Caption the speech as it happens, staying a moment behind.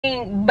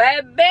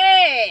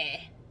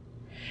Baby,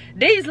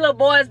 these little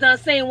boys done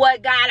seen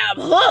what got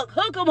them hooked.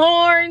 Hook 'em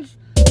horns.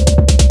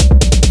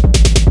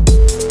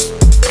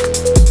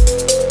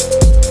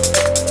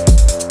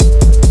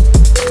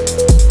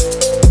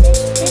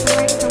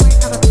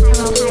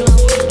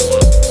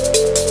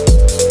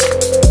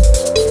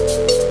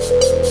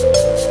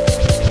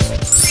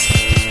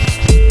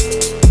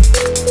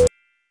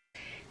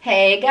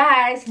 Hey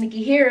guys,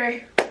 Nikki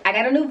here. I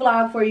got a new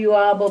vlog for you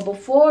all, but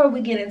before we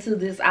get into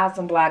this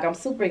awesome vlog, I'm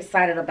super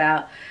excited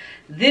about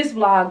this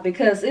vlog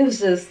because it was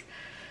just,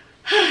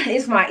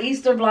 it's my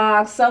Easter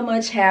vlog. So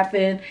much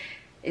happened.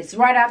 It's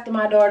right after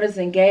my daughter's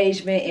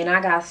engagement and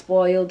I got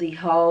spoiled the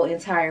whole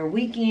entire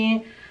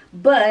weekend.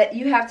 But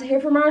you have to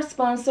hear from our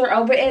sponsor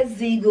over at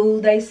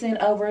Zeagoo. They sent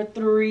over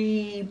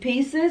 3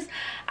 pieces.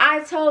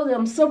 I told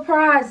them,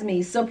 surprise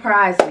me,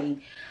 surprise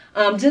me.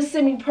 Just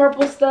send me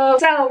purple stuff.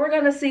 So we're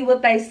gonna see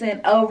what they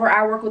sent over.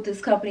 I work with this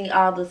company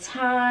all the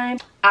time.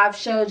 I've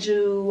showed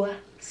you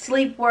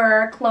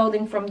sleepwear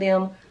clothing from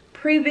them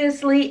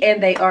previously,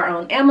 and they are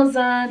on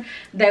Amazon.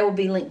 They will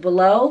be linked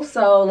below.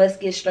 So let's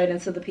get straight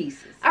into the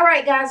pieces. All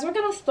right guys, we're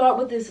gonna start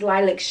with this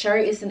lilac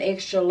shirt. It's an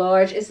extra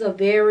large. It's a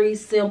very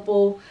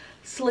simple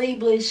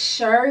sleeveless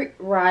shirt,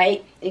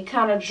 right? It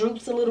kind of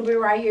droops a little bit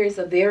right here. It's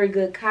a very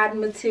good cotton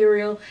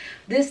material.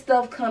 This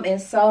stuff come in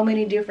so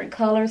many different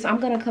colors. I'm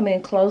gonna come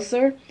in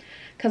closer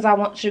because I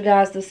want you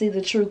guys to see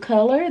the true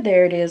color.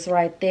 There it is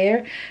right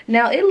there.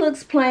 Now it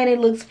looks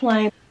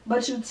plain,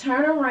 but you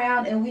turn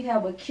around and we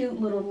have a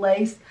cute little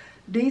lace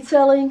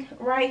detailing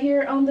right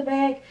here on the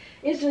back.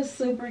 It's just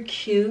super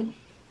cute.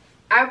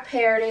 I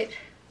paired it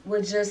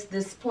with just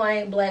this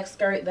plain black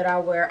skirt that I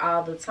wear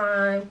all the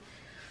time.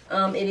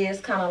 It is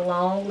kind of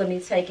long. Let me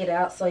take it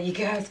out so you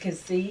guys can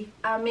see.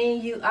 I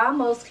mean, you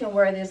almost can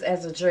wear this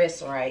as a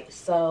dress, right?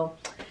 So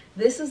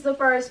this is the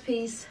first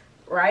piece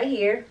right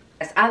here.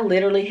 I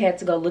literally had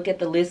to go look at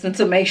the listing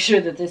to make sure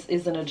that this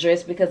isn't a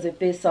dress because it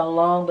fits so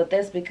long, but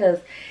that's because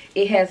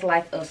it has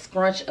like a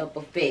scrunch up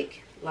effect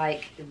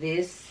like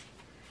this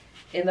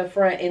in the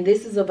front, and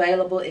this is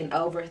available in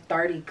over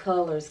 30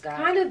 colors, guys.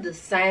 Kind of the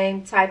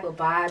same type of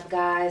vibe,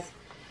 guys.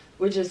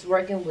 We're just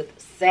working with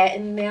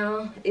satin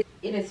now. It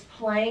is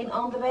plain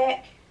on the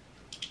back.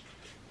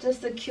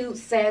 Just a cute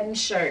satin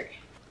shirt.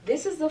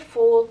 This is the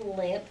full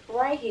length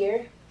right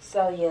here.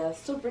 So yeah,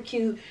 super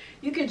cute.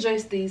 You can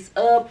dress these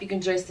up. You can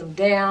dress them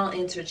down.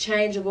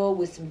 Interchangeable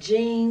with some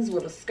jeans,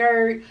 with a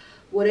skirt.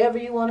 Whatever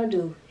you want to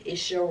do.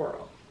 It's your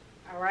world.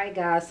 Alright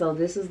guys, so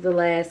this is the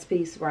last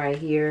piece right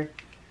here.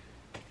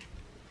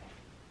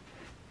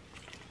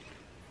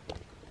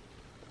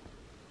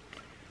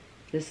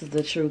 This is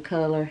the true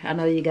color. I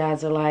know you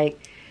guys are like,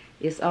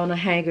 it's on a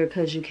hanger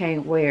because you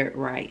can't wear it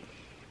right.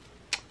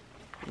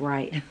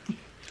 Right.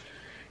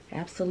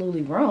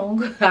 Absolutely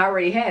wrong. I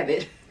already have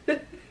it.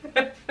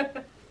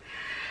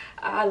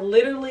 I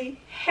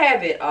literally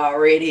have it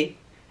already.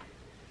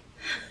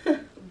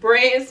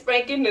 Brand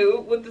spanking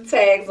new with the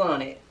tags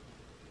on it.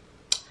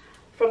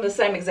 From the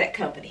same exact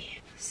company.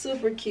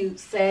 Super cute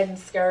satin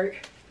skirt.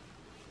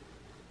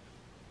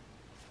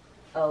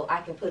 Oh,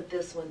 I can put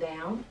this one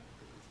down.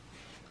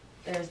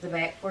 There's the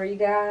back for you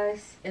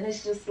guys. And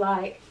it's just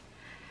like,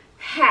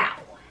 how?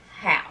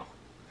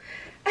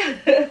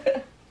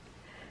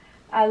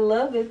 I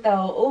love it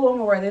though. Oh, I'm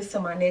gonna wear this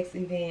to my next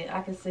event.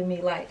 I can see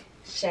me like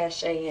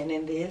sashaying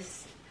in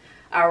this.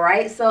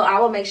 Alright, so I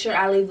will make sure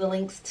I leave the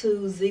links to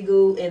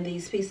Zeagoo and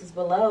these pieces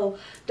below.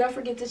 Don't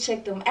forget to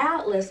check them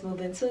out. Let's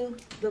move into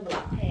the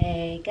vlog.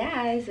 Hey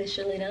guys, it's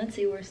Shirley and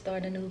Auntie. We're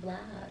starting a new vlog.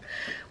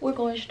 We're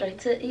going straight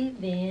to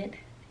an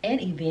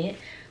event.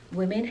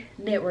 Women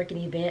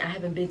networking event. I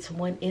haven't been to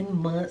one in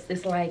months.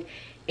 It's like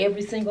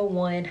every single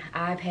one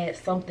I've had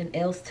something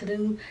else to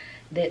do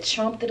that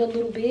trumped it a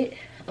little bit,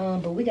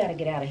 but we got to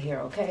get out of here,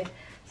 okay?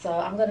 So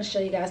I'm going to show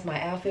you guys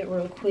my outfit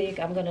real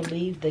quick. I'm going to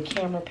leave the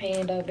camera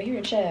panned over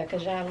here, child,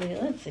 because y'all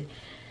little auntie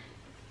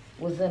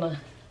was in a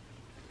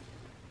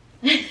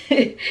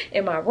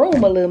in my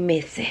room a little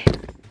messy.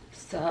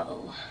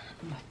 So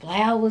my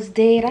flower was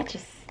dead.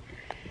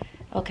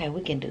 Okay,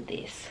 we can do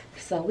this.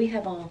 So we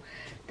have on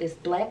this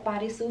black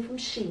bodysuit from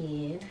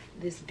Shein,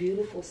 this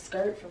beautiful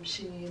skirt from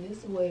Shein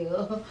as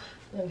well.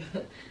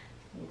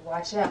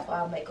 Watch out or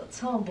I'll make a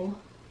tumble.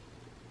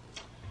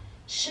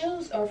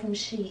 Shoes are from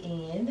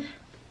Shein.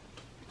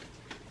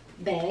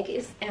 Bag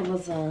is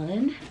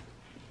Amazon.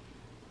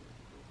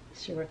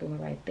 She's working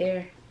with right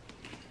there.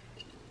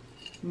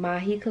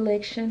 Mahi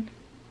collection.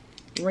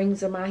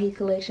 Rings are Mahi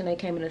collection. They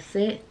came in a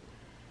set.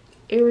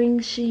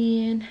 Earrings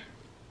Shein.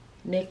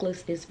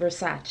 Necklace is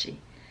Versace.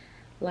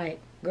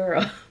 Like,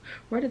 girl,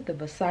 where did the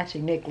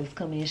Versace necklace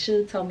come in?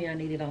 Should told me I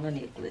needed on a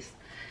necklace.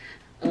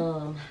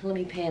 Let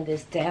me pan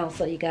this down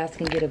so you guys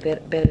can get a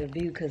better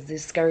view because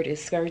this skirt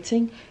is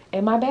skirting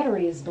and my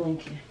battery is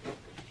blinking.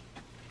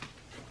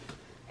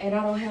 And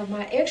I don't have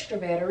my extra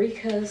battery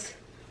because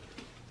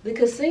the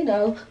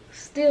casino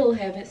still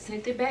haven't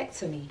sent it back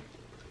to me.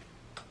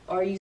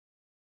 Are you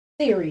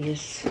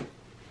serious?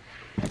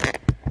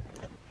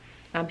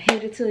 I'm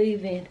headed to the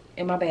event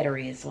and my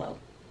battery is low.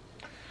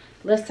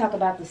 let's talk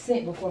about the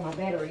scent before my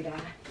battery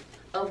dies.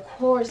 Of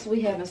course,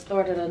 we haven't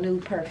started a new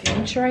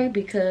perfume tray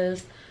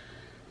because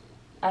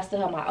I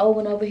still have my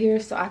oven over here,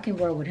 so I can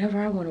wear whatever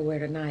I want to wear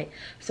tonight.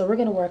 So we're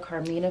gonna wear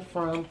Carmina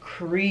from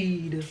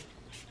Creed.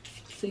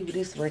 See what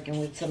it's working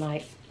with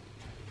tonight.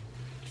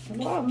 I'm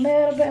not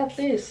mad about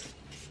this.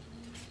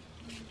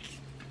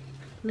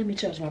 Let me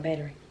charge my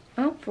battery.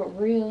 I'm for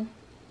real.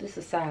 This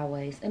is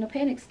sideways in a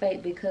panic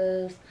state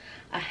because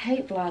I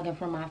hate vlogging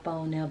from my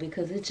phone now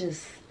because it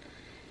just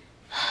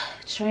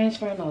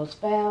transferring those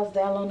files,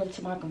 downloading them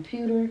to my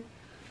computer.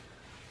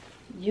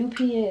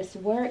 UPS,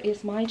 where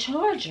is my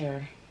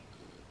charger?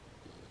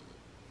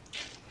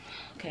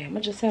 Okay, I'm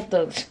gonna just have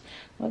to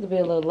be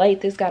a little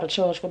late. This got to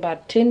charge for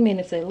about 10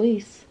 minutes at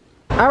least.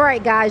 All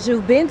right, guys,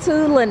 you've been to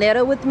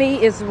Lynetta with me.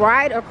 It's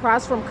right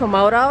across from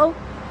Komodo.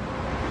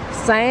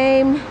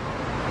 Same.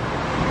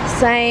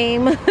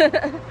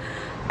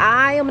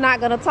 I am not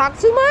gonna talk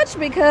too much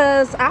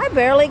because I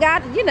barely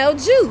got, you know,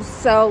 juice.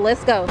 So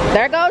let's go.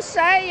 There goes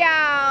Shay,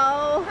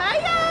 y'all. Hey,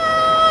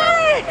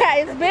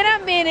 y'all. It's been a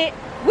minute.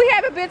 We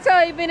haven't been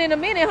told you been in a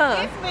minute, huh?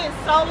 It's been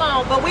so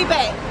long, but we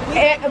back.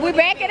 We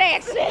back in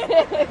action. Here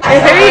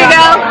you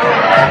go.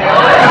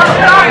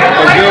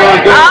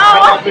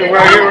 Oh.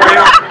 Right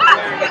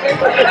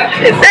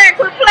here. Zach,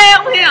 quit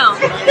playing with him.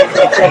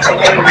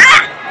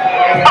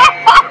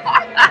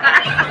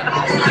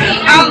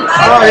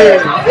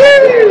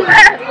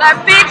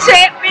 Like big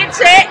check.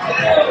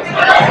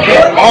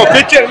 Oh,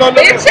 big check, no.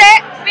 Big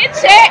check.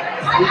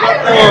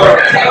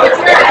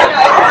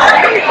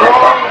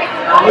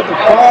 With the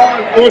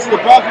car, goes to the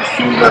boxes,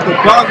 shoes at the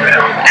boxes.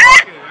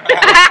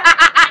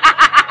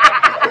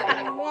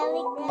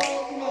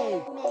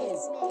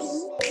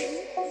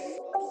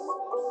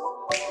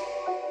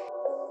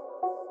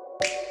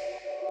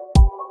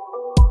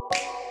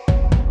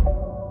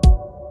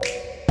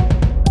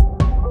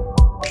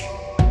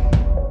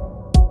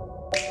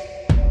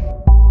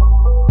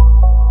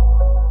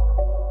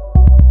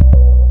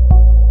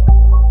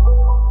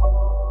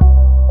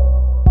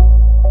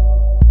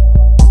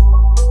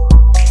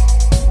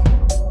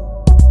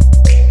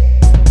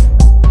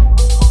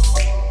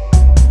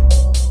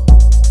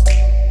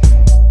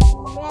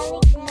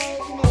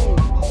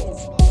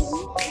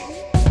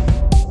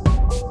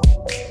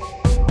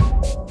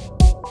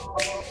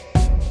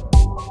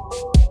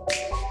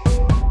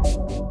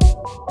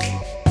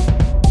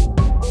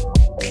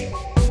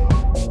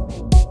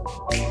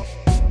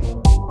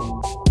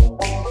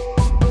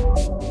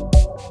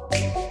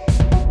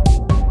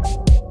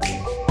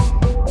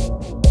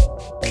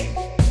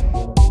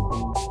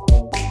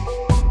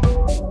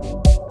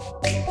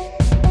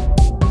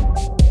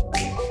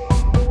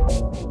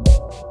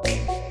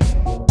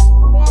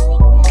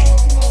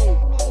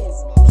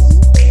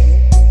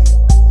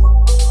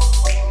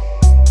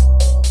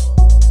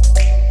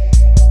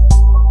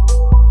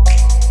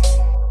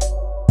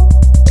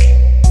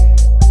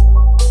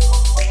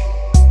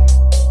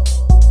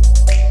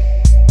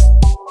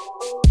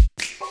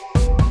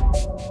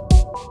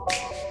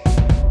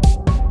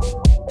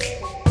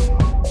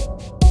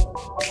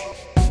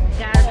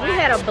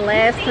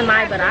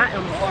 Tonight, but I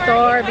am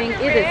starving.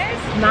 It is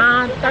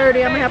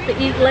 9:30. I'm gonna have to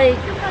eat late.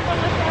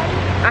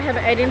 I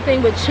haven't ate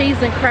anything but cheese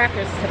and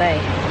crackers today.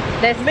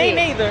 That's me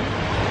neither.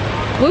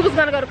 We was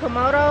gonna go to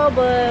Komodo,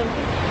 but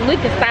we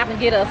can stop and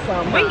get us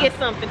some. We can get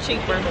something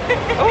cheaper.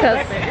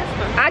 Cause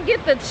I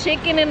get the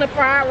chicken and the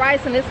fried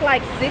rice, and it's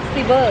like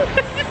 60 bucks.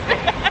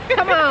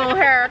 Come on,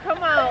 her.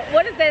 Come on.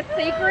 What is that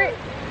secret?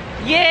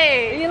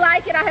 Yeah. You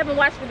like it? I haven't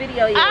watched the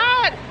video yet.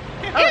 Oh,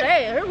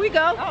 there. Here we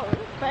go. Oh,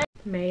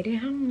 made it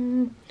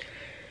home.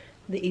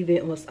 The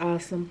event was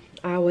awesome.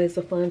 Always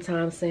a fun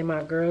time seeing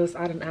my girls.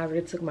 I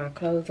already took my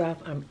clothes off.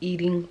 I'm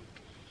eating.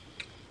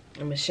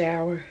 I'm gonna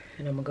shower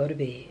and I'm gonna go to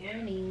bed.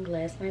 Morning.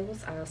 Last night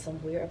was awesome.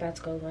 We're about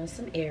to go run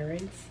some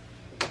errands.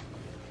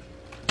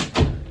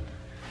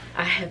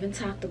 I haven't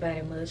talked about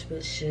it much, but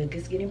Suge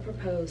is getting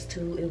proposed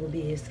to. It will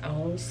be its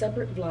own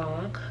separate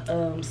vlog.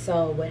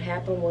 So what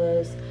happened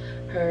was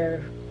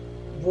her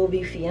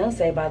will-be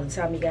fiance, by the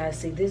time you guys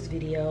see this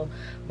video,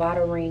 bought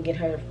a ring, and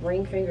her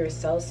ring finger is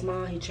so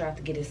small. He tried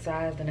to get it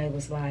sized, and it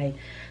was like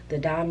the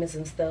diamonds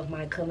and stuff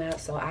might come out.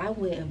 So I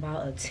went and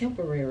bought a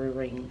temporary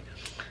ring,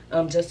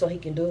 just so he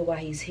can do it while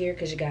he's here,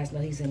 because you guys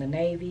know he's in the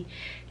Navy.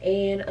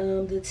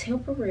 And the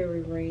temporary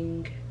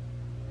ring,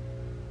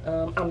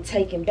 I'm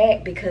taking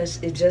back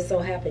because it just so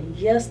happened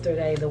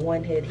yesterday the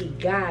one that he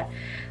got,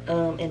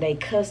 and they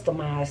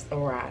customized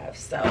arrived.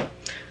 So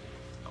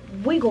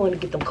we're going to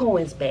get them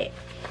coins back.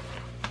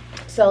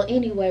 So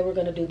anyway, we're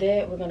gonna do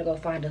that. We're gonna go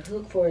find a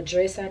hook for a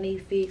dress I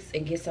need fixed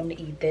and get something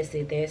to eat. That's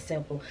it. That's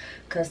simple.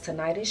 Cause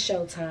tonight is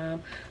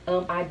showtime.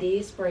 I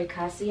did spray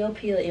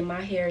Cassiopeia in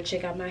my hair.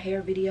 Check out my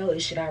hair video.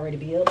 It should already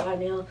be up by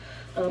now.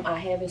 I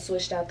haven't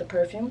switched out the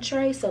perfume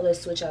tray, so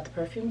let's switch out the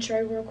perfume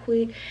tray real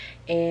quick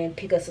and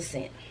pick us a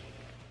scent.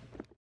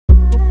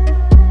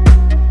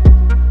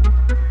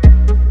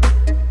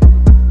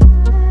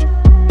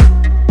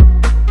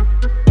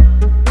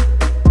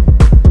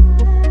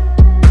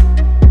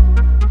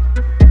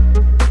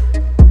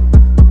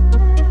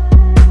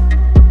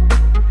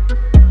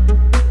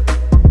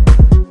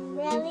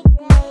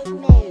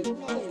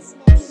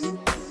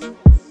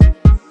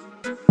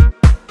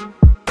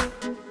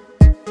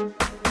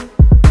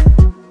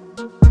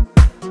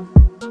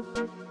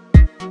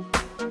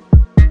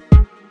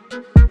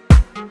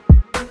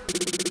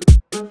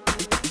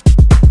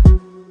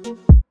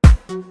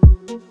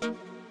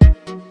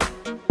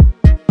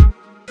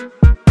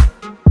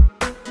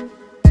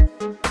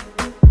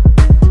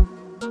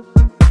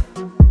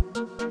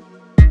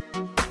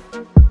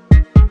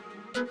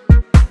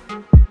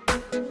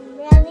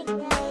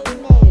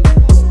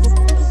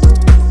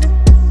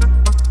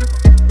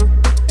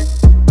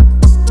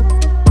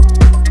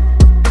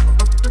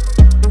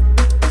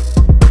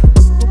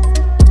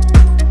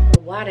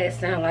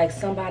 Sound like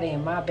somebody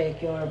in my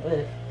backyard,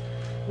 but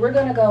we're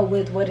gonna go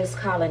with what is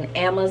called an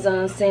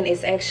Amazon scent.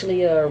 It's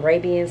actually a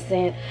Arabian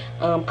scent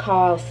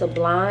called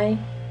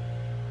Sublime.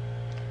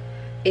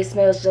 It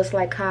smells just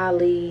like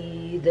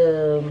Kali,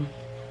 the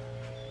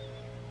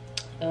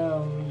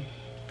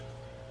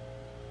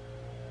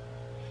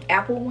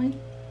apple one.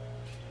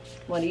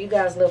 One of you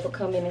guys left a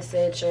comment and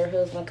said your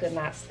husband could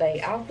not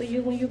stay out for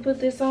you when you put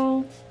this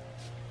on.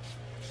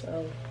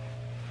 So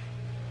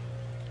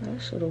I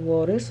should have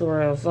wore this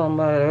around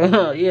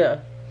somebody. Yeah.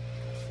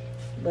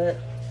 But,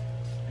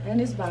 and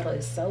this bottle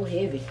is so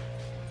heavy.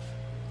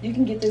 You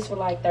can get this for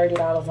like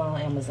 $30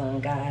 on Amazon,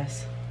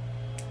 guys.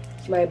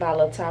 It's made by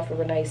Latifah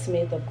Renee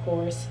Smith, of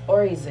course.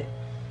 Or is it?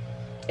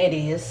 It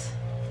is.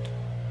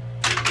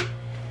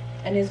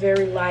 And it's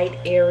very light,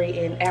 airy,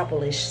 and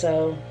apple-ish.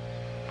 So,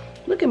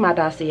 look at my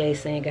dossier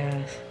scent,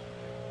 guys.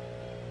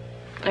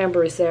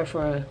 Amber and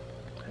Saffron.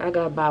 I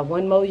got about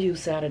one more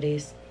use out of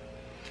this.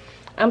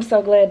 I'm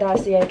so glad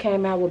Dossier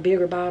came out with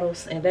bigger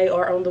bottles, and they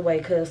are on the way,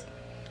 because,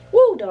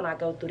 woo, don't I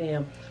go through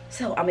them.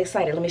 So, I'm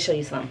excited. Let me show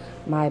you something.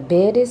 My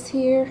bed is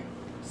here,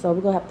 so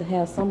we're going to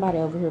have somebody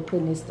over here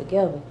putting this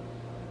together.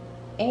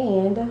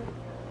 And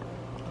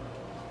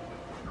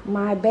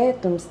my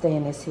bathroom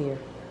stand is here.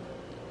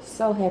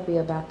 So happy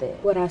about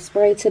that. What I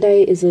sprayed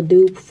today is a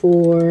dupe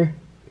for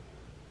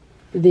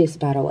this,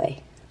 by the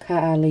way.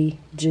 Kali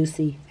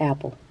Juicy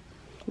Apple.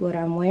 What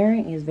I'm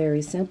wearing is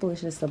very simple.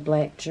 It's just a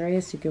black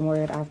dress. You can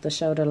wear it off the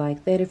shoulder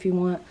like that if you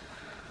want.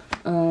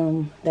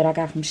 That I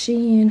got from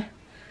Shein.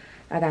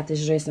 I got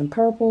this dress in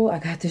purple. I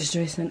got this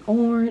dress in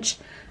orange.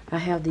 I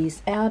have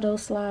these Aldo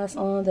slides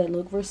on that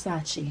look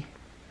Versace.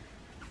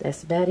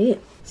 That's about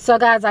it. So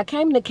guys, I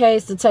came to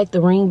K's to take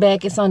the ring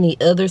back. It's on the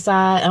other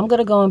side. I'm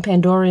gonna go in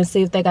Pandora and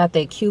see if they got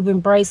that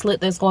Cuban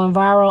bracelet that's going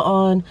viral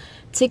on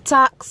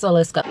TikTok. So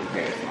let's go.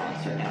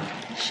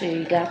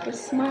 She got the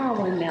small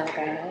one now,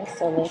 guys.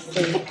 So let's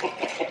see.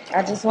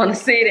 I just want to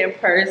see it in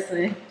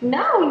person.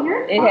 No,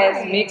 you're fine. It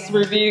has mixed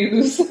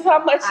reviews.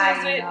 How much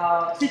is it?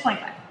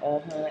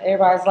 $2.25.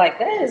 Everybody's like,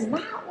 that is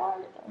not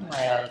worth it. I'm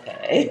like,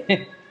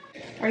 okay.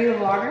 Are you a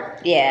vlogger?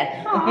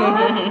 Yeah.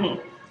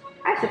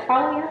 I should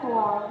follow your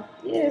vlog.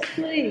 Yes,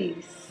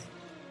 please.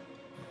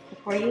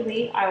 Before you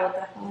leave, I will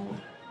definitely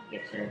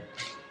get your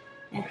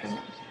information.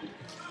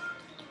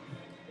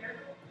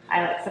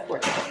 I like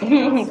support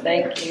you.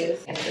 Thank you.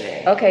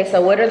 Okay,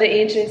 so what are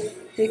the inches?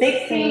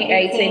 16,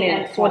 18,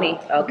 and 20.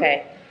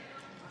 Okay.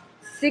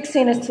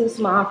 16 is too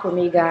small for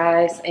me,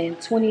 guys,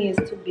 and 20 is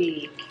too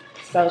big.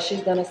 So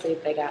she's gonna see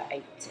if they got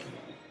 18.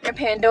 In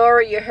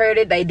Pandora, you heard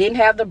it. They didn't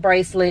have the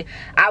bracelet.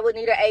 I would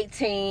need an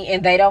 18,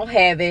 and they don't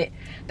have it.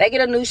 They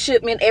get a new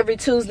shipment every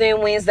Tuesday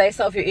and Wednesday.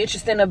 So if you're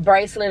interested in a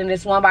bracelet and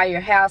it's one by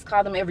your house,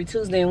 call them every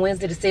Tuesday and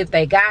Wednesday to see if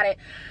they got it.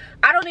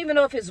 I don't even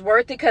know if it's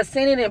worth it, because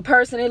seeing it in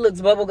person, it looks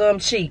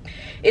bubblegum cheap.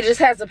 It just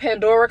has a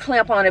Pandora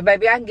clamp on it,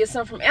 baby. I can get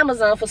some from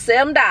Amazon for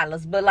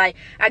 $7. But, like,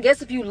 I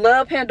guess if you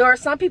love Pandora,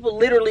 some people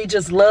literally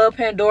just love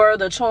Pandora,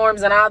 the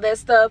charms and all that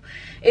stuff.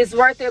 It's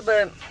worth it,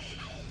 but...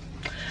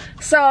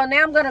 So,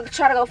 now I'm going to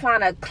try to go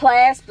find a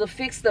clasp to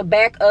fix the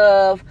back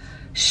of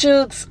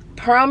Suge's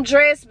prom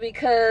dress,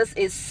 because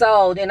it's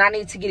sold, and I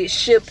need to get it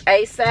shipped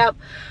ASAP.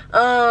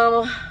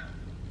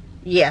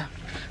 Yeah.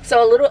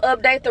 So a little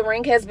update, the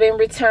ring has been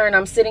returned.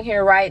 I'm sitting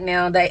here right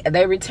now.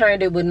 They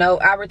returned it with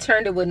I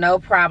returned it with no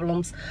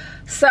problems.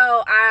 So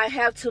I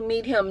have to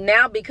meet him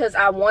now because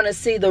I want to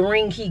see the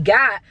ring he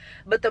got.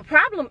 But the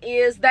problem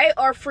is they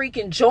are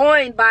freaking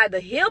joined by the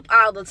hip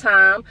all the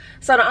time.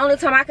 So the only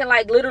time I can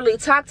like literally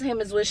talk to him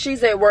is when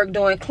she's at work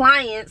doing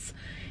clients.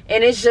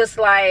 And it's just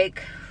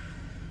like,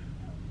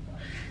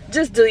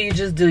 just do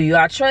you.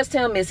 I trust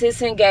him. It's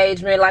his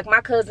engagement. Like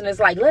my cousin is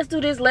like, let's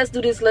do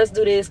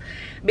this.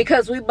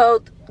 Because we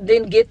both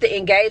didn't get the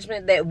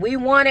engagement that we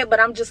wanted.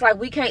 But I'm just like,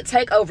 we can't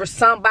take over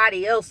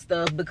somebody else's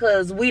stuff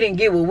because we didn't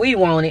get what we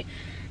wanted.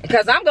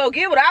 Because I'm going to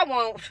get what I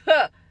want.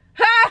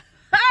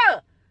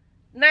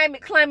 Name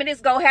it, claim it, it's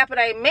going to happen,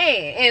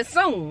 amen. And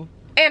soon.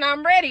 And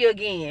I'm ready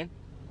again.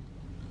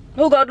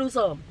 Who going to do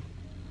something?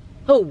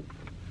 Who?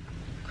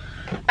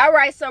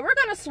 Alright, so we're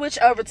going to switch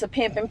over to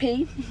Pimpin'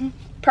 P.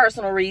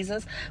 Personal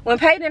reasons. When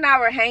Peyton and I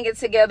were hanging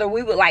together,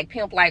 we would like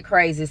pimp like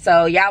crazy.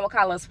 So y'all would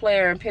call us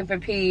player and Pimpin'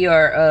 P,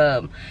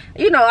 or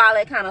you know, all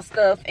that kind of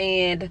stuff.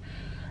 And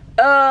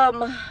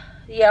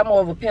yeah, I'm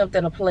more of a pimp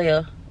than a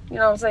player. You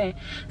know what I'm saying?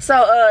 So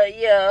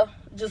yeah,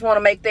 Just want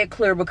to make that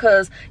clear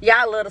because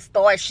y'all love to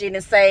start shit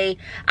and say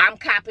I'm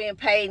copying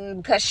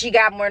Peyton because she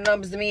got more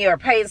numbers than me, or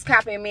Peyton's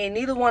copying me, and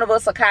neither one of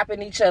us are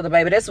copying each other,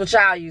 baby. That's what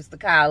y'all used to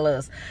call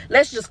us.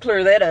 Let's just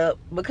clear that up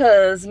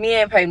because me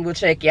and Peyton will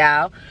check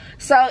y'all.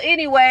 So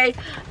anyway,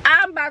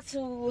 I'm about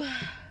to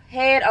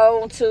head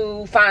on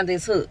to find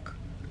this hook.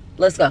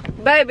 Let's go.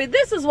 Baby,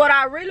 this is what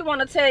I really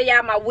want to tell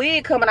y'all. My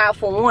wig coming out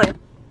for one.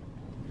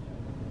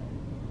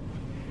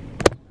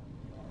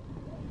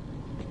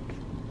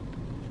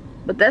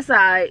 But that's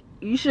alright.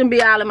 You shouldn't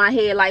be all in my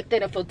head like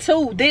that. And for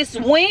two, this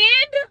wind,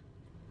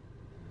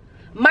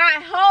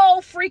 my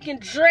whole freaking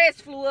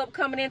dress flew up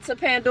coming into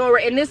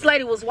Pandora. And this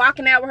lady was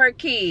walking out with her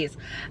kids.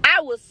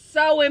 I was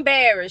so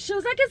embarrassed. She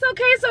was like, it's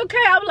okay, it's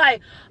okay. I was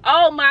like,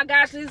 oh my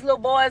gosh, these little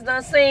boys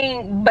done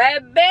seen,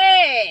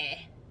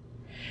 baby.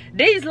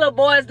 These little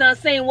boys done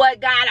seen what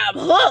got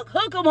them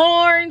hook 'em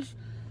horns.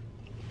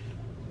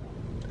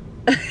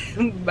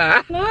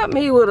 Bye. Not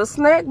me with a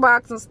snack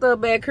box and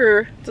stuff back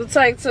here to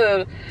take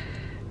to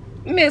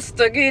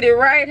Mr. Get It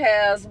Right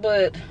house,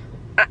 but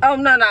oh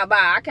no,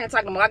 bye. I can't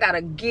talk no more. I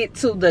gotta get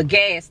to the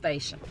gas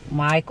station.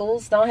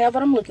 Michael's don't have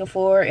what I'm looking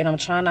for, and I'm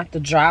trying not to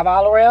drive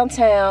all around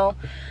town.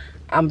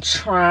 I'm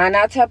trying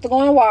not to have to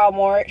go in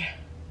Walmart.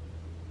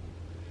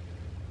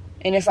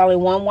 And it's only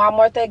one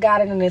Walmart that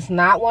got it, and it's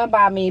not one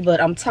by me, but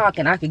I'm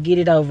talking. I could get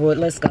it over with.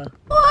 Let's go.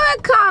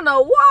 What kind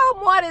of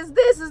Walmart is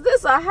this? Is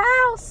this a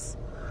house?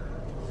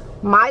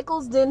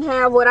 Michael's didn't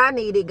have what I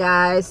needed,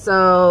 guys.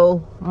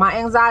 So my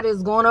anxiety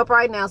is going up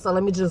right now. So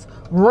let me just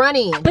run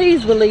in.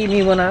 Please believe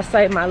me when I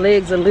say my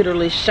legs are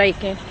literally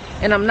shaking.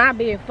 And I'm not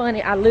being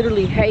funny. I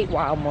literally hate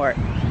Walmart.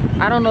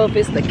 I don't know if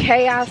it's the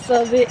chaos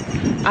of it,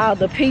 all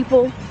the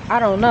people. I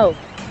don't know.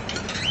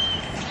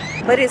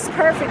 But it's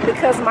perfect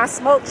because my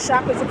smoke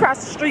shop is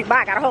across the street. But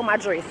I gotta hold my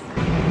dress.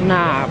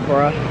 Nah,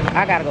 bruh.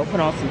 I gotta go put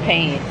on some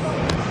pants.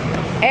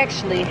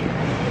 Actually,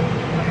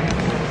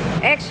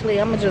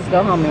 I'm gonna just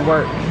go home and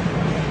work.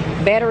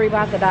 Battery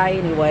about to die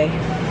anyway.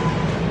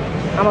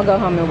 I'm gonna go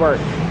home and work.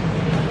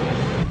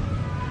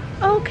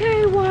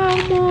 Okay,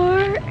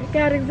 Walmart.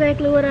 Got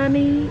exactly what I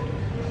need.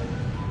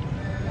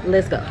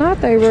 Let's go.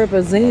 Thought they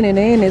represented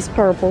and it's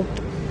purple.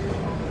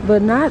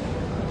 But not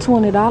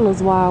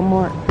 $20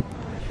 Walmart.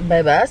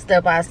 Baby, I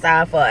step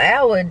outside for an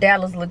hour in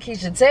Dallas,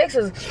 Lakeisha,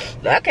 Texas.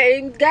 I can't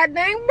even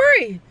goddamn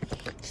breathe.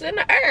 It's in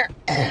the air.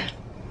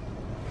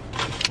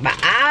 My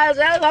eyes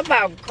out, I'm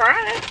about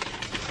crying.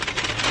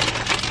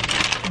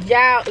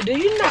 Y'all, do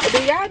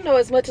y'all know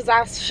as much as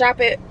I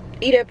shop at,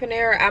 eat at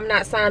Panera, I'm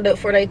not signed up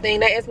for their thing.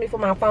 They ask me for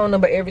my phone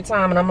number every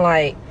time, and I'm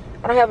like,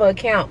 I don't have an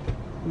account.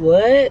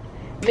 What?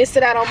 Missed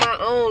it out on my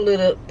own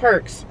little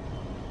perks.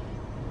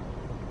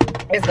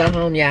 Let's go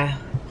home, y'all,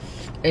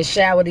 and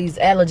shower these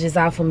allergies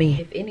off of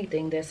me. If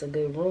anything, that's a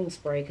good room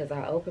spray, because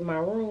I opened my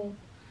room.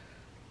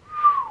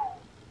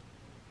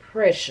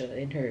 Pressure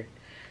in here.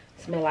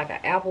 Smell like an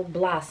apple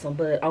blossom,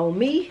 but on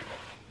me,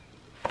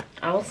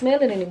 I don't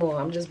smell it anymore.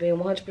 I'm just being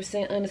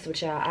 100% honest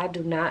with y'all. I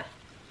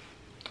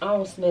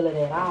don't smell it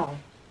at all.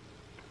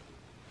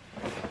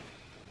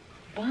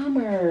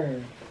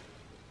 Bummer.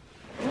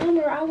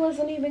 I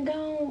wasn't even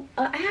gone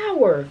an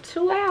hour,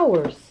 2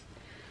 hours.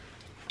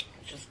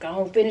 Just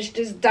gonna finish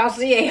this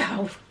dossier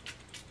off.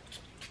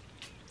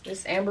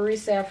 This ambery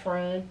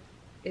saffron.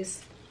 It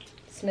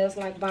smells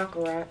like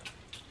baccarat.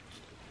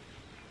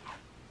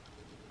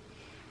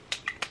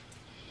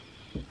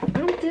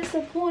 I'm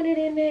disappointed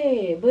in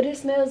that, but it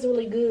smells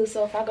really good.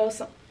 So if I go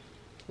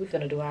we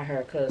finna do our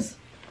hair, cause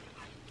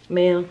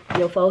ma'am,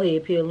 your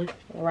forehead peeling.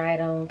 Right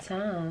on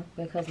time,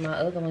 because my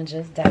other one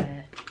just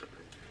died.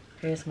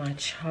 Here's my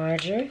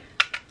charger,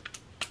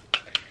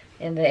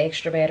 and the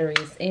extra battery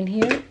is in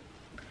here.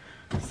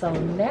 So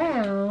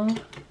now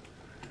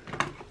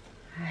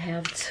I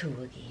have 2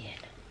 again.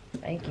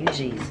 Thank you,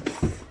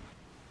 Jesus.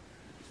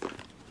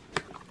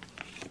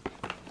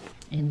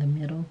 In the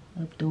middle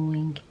of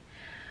doing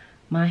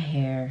my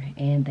hair,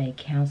 and they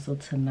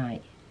canceled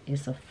tonight.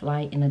 It's a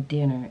flight and a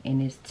dinner,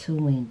 and it's too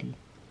windy.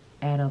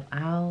 Out of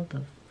all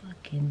the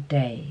fucking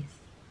days,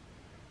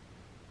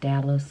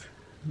 Dallas,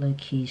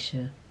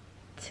 Lakeisha,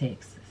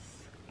 Texas.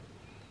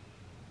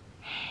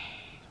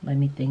 Let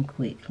me think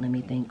quick.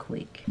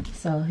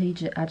 So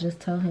I just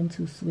told him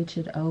to switch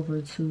it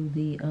over to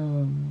the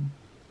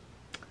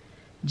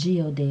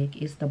Geodeck.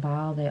 It's the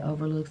ball that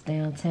overlooks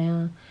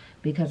downtown,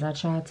 because I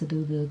tried to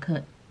do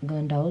the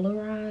gondola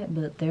ride,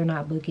 but they're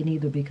not booking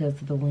either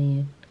because of the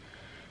wind.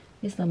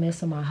 It's gonna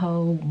mess with my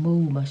whole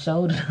mood. My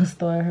shoulder done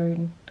start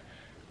hurting.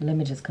 Let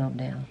me just calm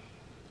down.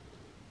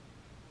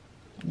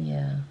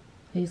 Yeah,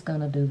 he's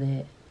gonna do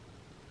that.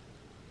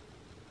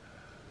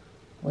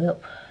 Well,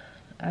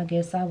 I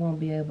guess I won't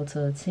be able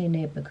to attend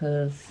it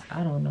because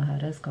I don't know how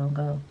that's gonna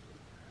go.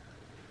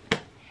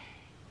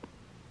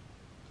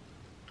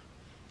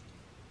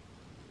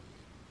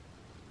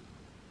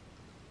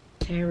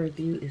 Hair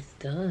review is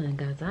done,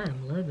 guys. I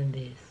am loving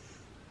this.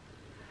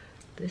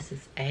 This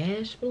is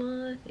ash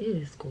blonde. It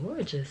is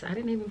gorgeous. I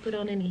didn't even put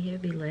on any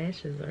heavy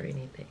lashes or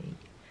anything.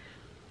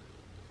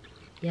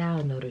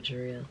 Y'all know the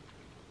drill.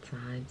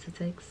 Time to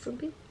take some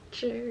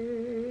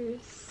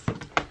pictures.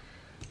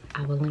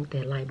 I will link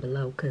that light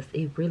below because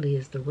it really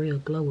is the real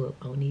glow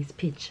up on these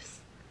pictures.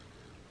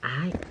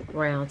 Alright,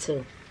 round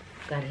 2.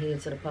 Gotta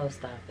head to the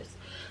post office.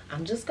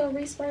 I'm just gonna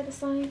respray the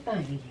same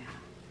thing,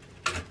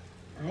 y'all.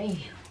 I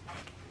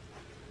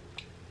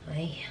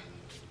am.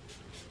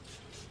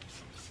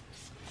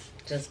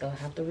 Just gonna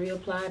have to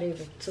reapply it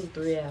every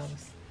 2-3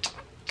 hours.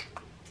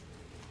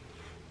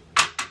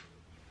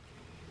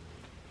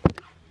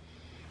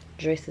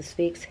 Dress is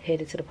fixed,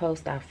 headed to the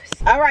post office.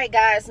 All right,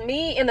 guys,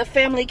 me and the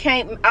family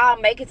I'll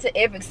make it to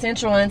Epic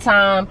Central in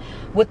time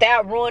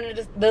without ruining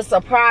the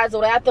surprise,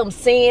 without them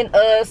seeing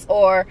us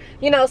or,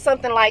 you know,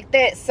 something like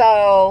that.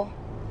 So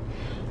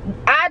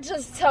I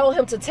just told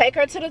him to take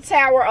her to the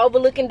tower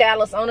overlooking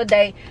Dallas on a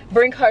date,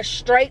 bring her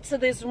straight to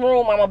this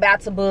room I'm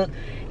about to book,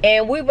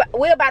 and we're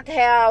about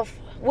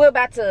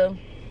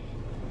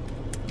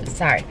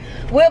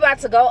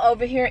to go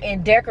over here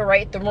and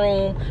decorate the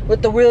room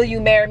with the Will You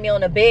Marry Me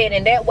on the bed,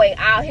 and that way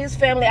all his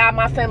family, all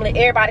my family,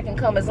 everybody can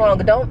come as long.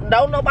 Don't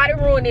nobody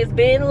ruin this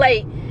being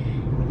late.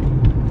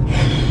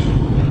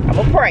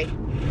 I'ma pray.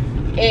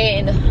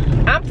 And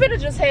I'm finna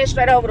just head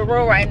straight over to the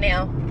room right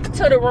now.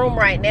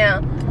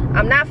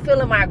 I'm not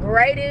feeling my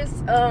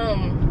greatest.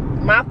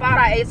 My fault,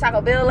 I ate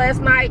Taco Bell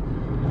last night,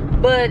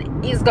 but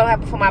it's gonna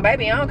happen for my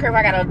baby. I don't care if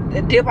I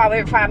gotta dip off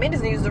every 5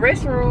 minutes and use the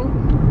restroom.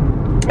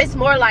 It's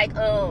more like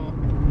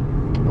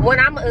when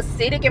I'm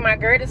acidic and my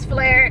GERD is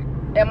flared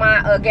and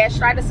my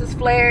gastritis is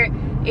flared,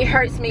 it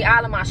hurts me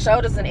all of my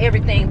shoulders and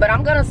everything. But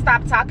I'm gonna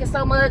stop talking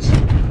so much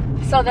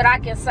so that I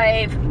can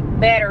save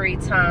battery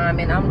time.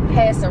 And I'm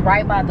passing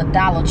right by the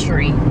Dollar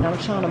Tree. I'm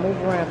trying to move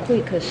around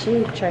quick because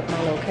she tracked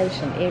my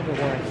location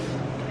everywhere.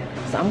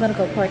 So I'm gonna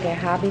go park at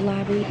Hobby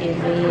Lobby, and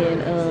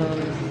then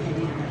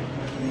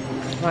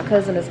my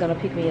cousin is gonna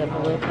pick me up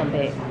and we'll come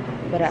back.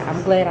 But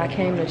I'm glad I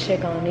came to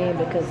check on them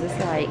because it's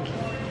like,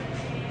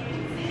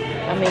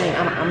 I mean,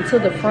 I'm to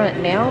the front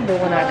now, but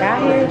when I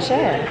got here,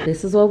 child,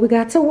 this is what we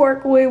got to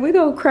work with. We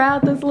gonna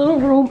crowd this little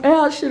room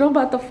out. Shit, I'm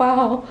about to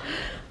fall.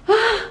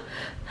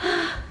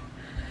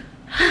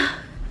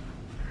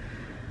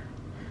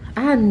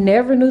 I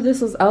never knew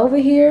this was over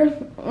here.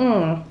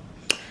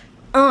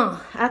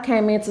 I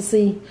came in to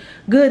see.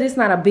 Good, it's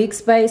not a big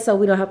space, so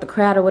we don't have to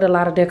crowd it with a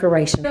lot of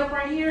decoration. Up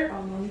right here.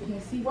 Oh no, you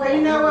can't see. Well,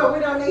 you know what? We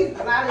don't need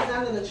a lot of it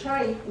under the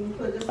tray. We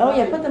put this Oh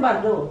yeah, put them by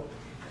the door.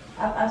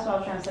 That's what I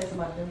was trying to say.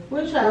 Somebody do.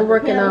 We're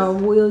working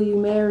on Will You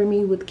Marry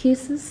Me with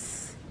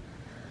Kisses.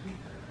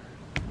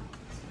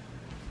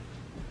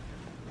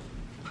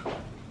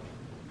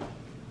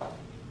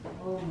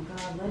 Oh my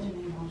God, Legend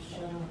ain't gonna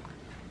shut up.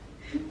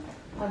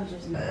 I was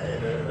just.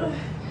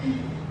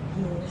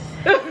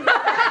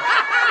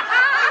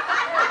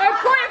 A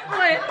quick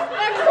one.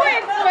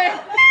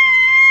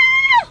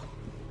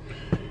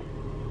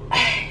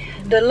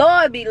 The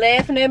Lord be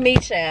laughing at me,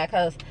 child,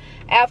 because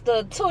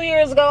after 2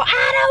 years ago,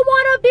 I don't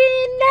want to be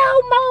in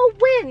no more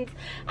weddings.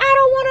 I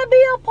don't want to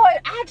be a part.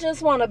 I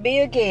just want to be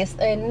a guest.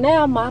 And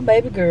now my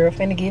baby girl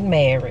finna get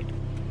married.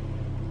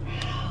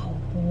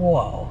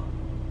 Whoa.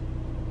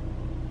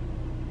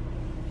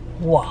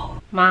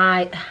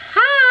 Hi,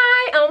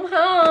 I'm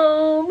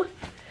home.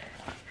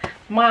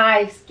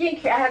 My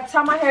skincare, I had to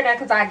tie my hair down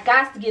because I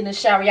got to get in the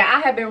shower. Yeah, I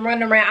have been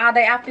running around all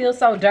day. I feel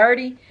so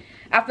dirty.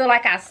 I feel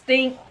like I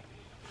stink.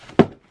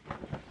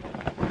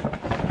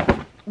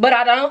 But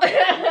I don't.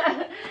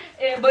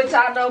 But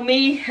y'all know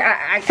me.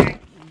 I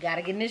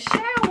gotta get in this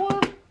shower.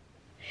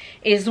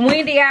 It's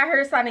windy out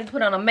here, so I need to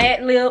put on a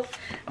matte lip.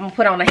 I'm gonna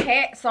put on a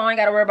hat so I ain't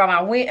gotta worry about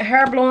my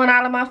hair blowing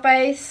out of my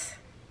face.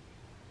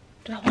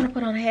 Do I want to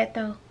put on a hat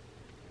though?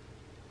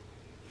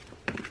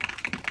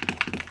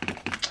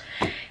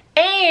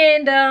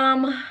 And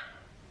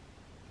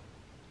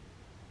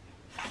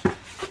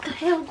what the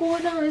hell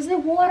going on? Is there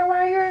water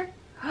right here?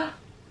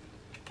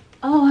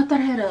 Oh, I thought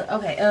I had a,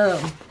 okay,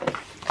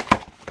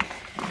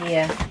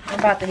 yeah, I'm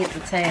about to hit the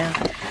town.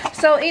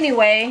 So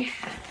anyway,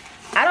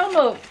 I don't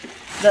know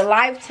the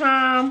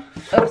lifetime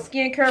of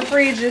skincare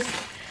fridges,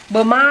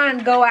 but mine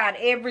go out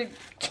every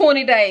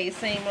 20 days,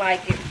 seem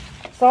like it.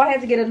 So I had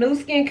to get a new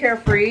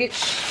skincare fridge.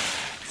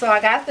 So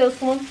I got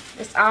this one.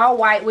 It's all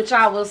white, which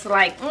I was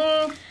like,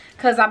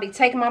 because I'll be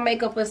taking my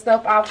makeup and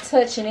stuff off,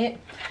 touching it.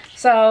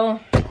 So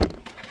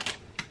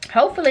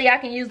hopefully I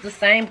can use the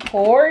same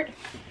cord.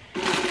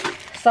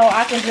 So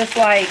I can just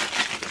like,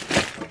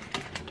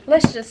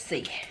 let's just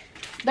see.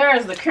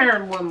 There's the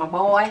current one, my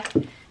boy.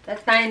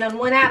 That thing done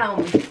went out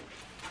on me.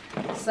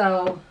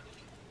 So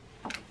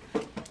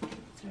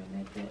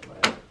turn that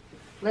way.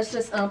 Let's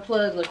just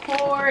unplug the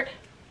cord.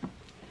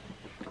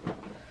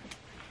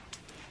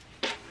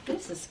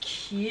 This is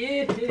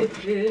cute.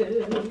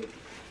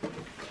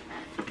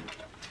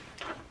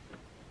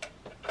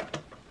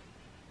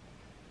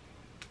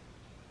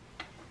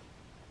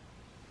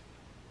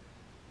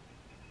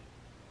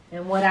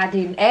 And what I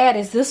didn't add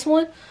is this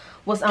one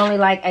was only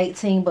like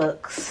 18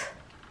 bucks.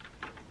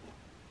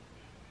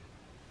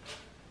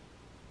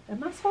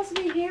 Am I supposed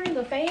to be hearing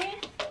the fan?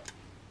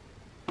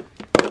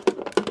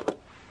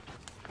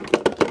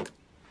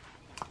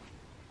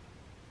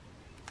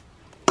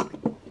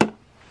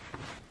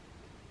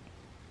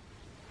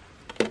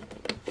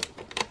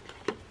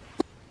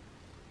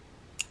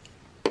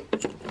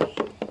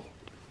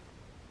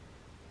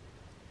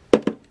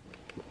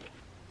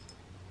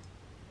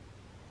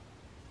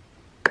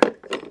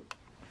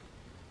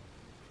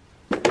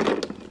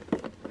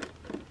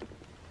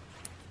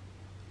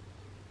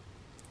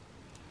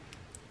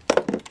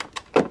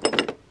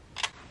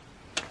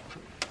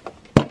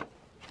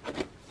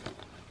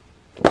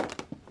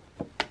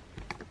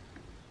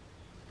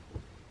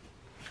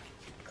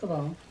 Come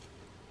on.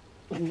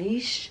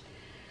 Niche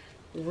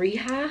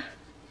Reha.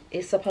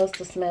 It's supposed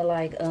to smell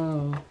like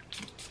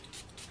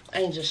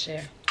angel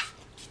share.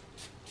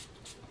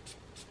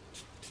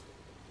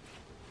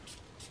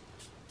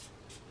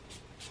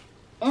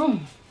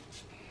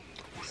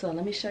 So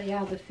let me show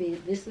y'all the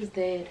fit. This is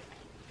that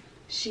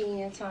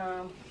Shein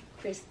Time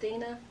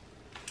Christina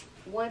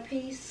one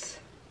piece.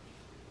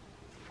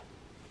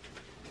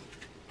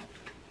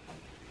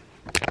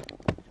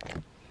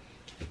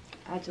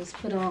 I just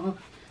put on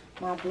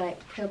my black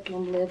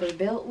peplum leather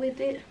belt with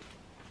it.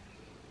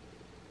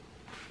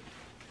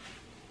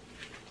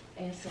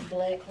 And some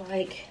black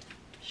like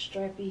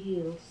strappy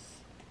heels.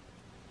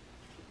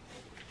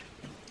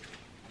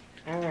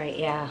 Alright,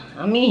 y'all.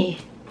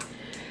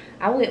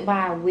 I went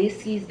by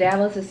Whiskey's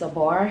Dallas. It's a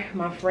bar.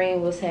 My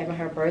friend was having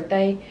her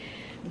birthday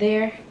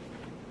there.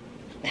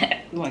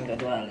 I wasn't gonna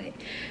do all that.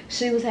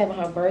 She was having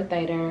her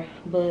birthday there,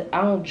 but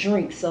I don't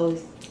drink, so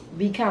it's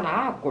be kind of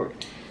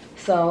awkward.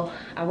 So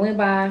I went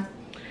by,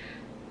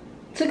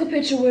 took a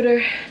picture with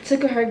her,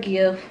 took her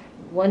gift.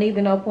 Wasn't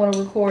even no point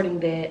of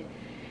recording that.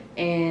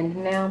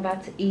 And now I'm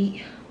about to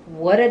eat.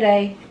 What a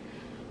day.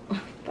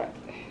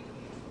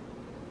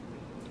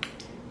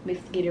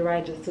 Mr. Get It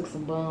Right just took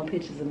some bum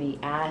pictures of me,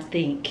 I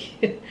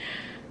think.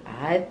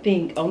 I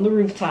think on the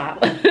rooftop.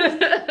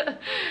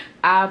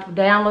 I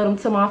download them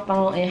to my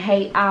phone and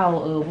hate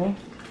all of them.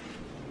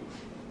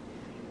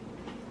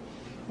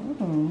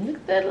 Look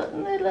at that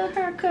little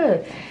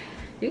haircut.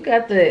 You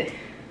got that.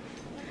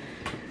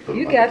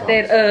 You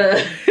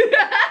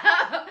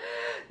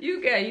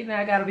know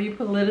I gotta be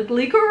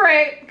politically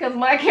correct because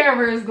my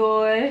camera is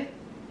going.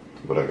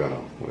 What I got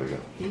on? What I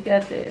got? You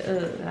got that,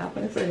 I'm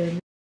gonna say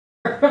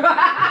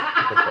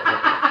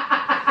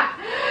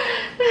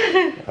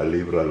A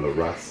libra la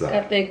raza.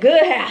 got that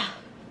good hair.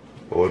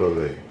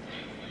 Orale.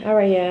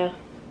 Alright, y'all.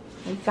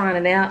 I'm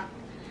signing out.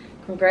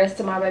 Congrats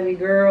to my baby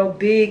girl,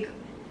 big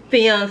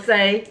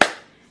fiance.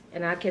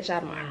 And I'll catch y'all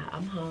tomorrow.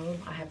 I'm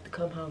home. I have to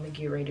come home and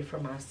get ready for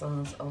my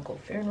son's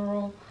uncle's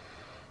funeral.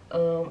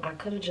 I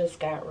could have just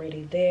got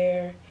ready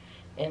there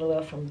and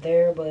left from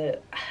there,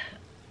 but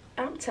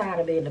I'm tired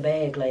of being in the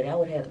bag lady. I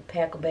would have to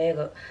pack a bag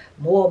of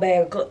more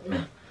bag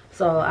of,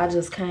 so I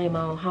just came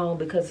on home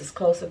because it's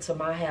closer to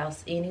my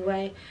house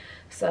anyway.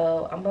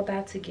 So I'm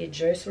about to get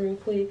dressed real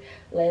quick.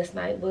 Last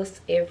night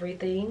was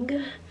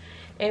everything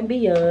and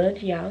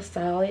beyond. Y'all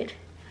saw it.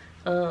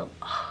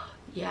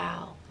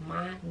 Y'all,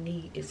 my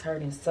knee is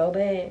hurting so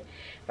bad.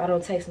 If I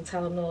don't take some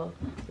Tylenol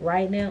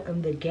right now,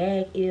 and the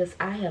gag is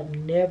I have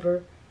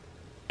never,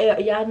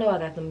 y'all know I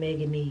got the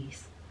mega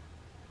knees,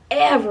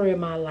 ever in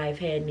my life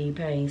had knee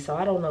pain. So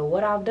I don't know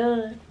what I've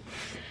done.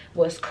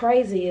 What's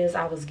crazy is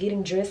I was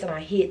getting dressed and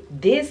I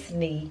hit this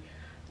knee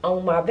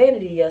on my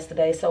vanity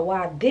yesterday. So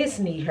why this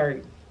knee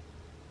hurt?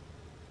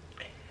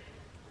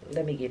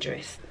 Let me get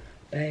dressed.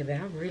 Baby,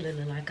 I really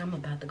look like I'm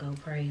about to go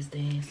praise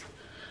dance.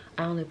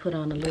 I only put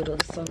on a little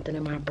something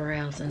in my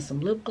brows and some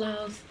lip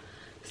gloss.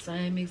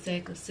 Same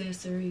exact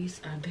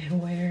accessories I've been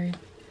wearing.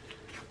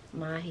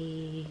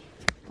 Mahi.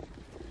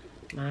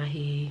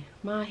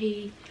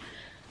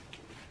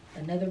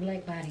 Another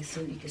black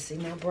bodysuit. You can see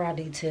my bra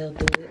detail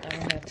through it. I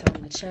don't have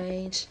time to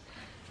change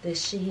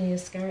this Shein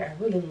skirt. I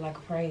really look like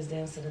a praise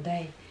dancer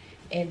today.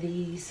 And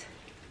these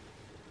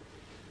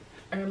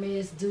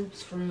Hermes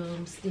dupes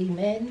from Steve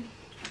Madden.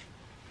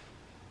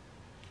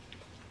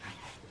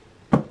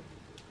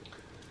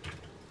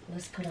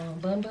 Let's put on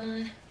Bun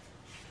Bun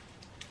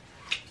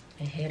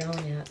and head on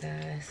out,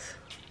 guys.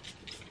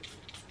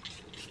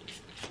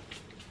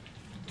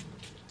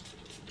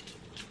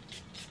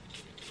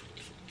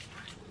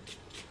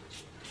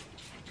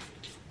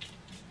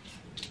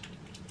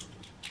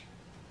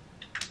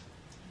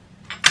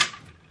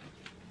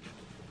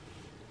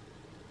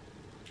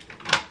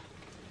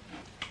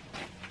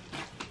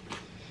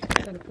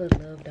 I'm gonna put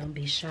Love Don't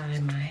Be Shy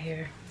in my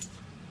hair.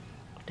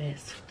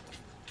 That's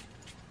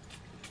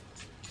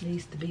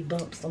needs to be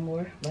bumped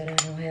somewhere, but I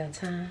don't have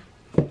time.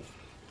 I'm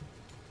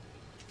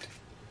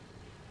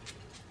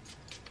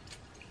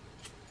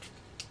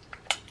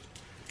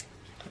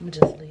gonna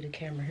just leave the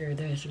camera here.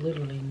 There's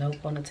literally no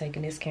point of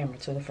taking this camera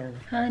to the funeral.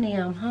 Honey,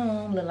 I'm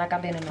home. Look like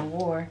I've been in the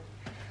war.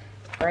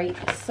 Great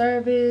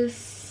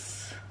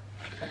service.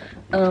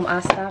 I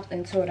stopped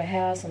and toured the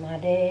house of my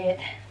dad.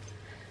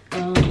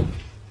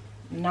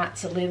 Not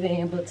to live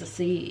in, but to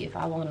see if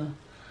I wanna.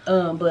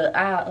 But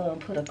I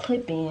put a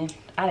clip in.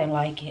 I didn't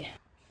like it.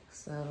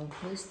 So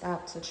we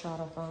stopped to try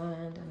to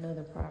find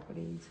another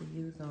property to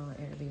use on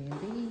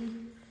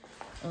Airbnb.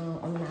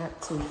 I'm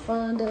not too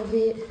fond of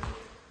it.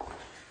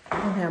 I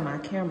don't have my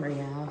camera,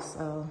 y'all,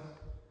 so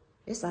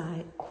it's all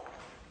right.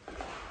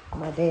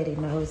 My daddy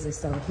knows it,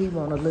 so he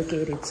want to look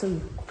at it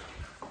too.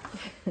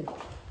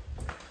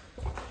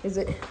 Is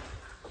it?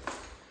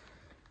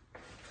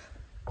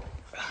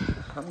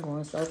 I'm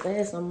going so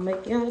fast, I'm gonna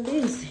make y'all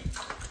dizzy.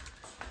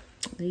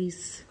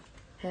 These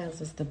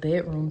houses, the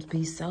bedrooms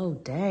be so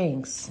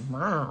dang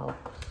small.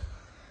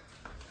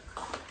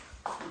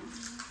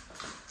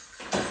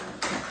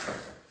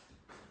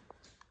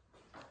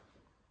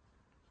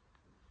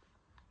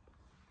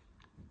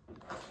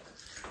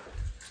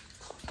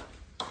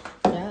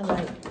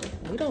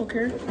 We don't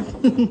care.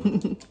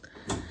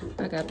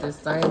 I got this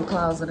same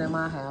closet in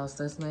my house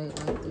that's made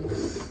like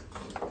this.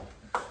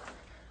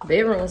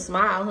 Bedroom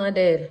small, huh,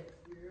 Daddy?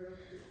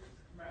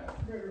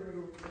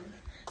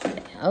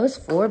 Oh, it's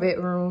 4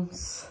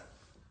 bedrooms.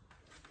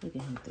 You can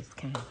hit this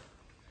can.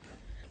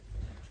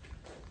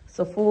 It's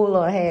a full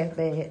or a half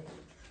bed.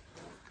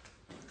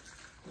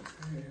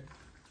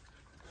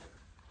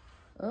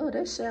 Oh,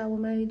 that shower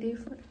made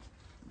different.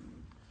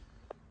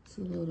 It's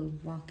a little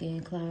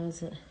walk-in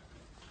closet.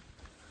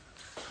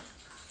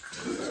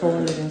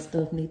 Toilet and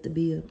stuff need to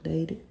be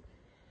updated.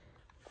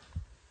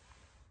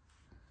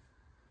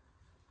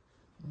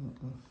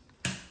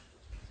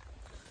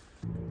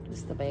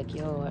 It's the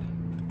backyard.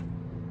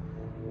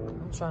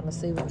 I'm trying to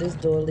see what this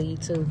door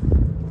leads to.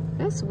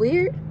 That's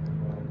weird.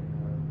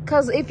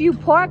 Cause if you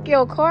park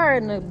your car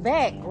in the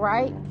back,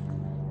 right?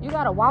 You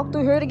gotta walk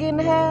through here to get in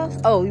the house.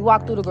 Oh, you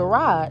walk through the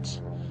garage.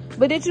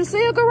 But did you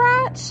see a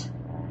garage?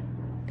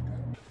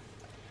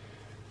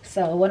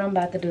 So what I'm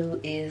about to do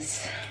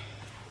is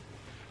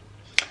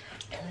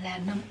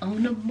platinum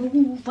on the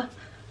move.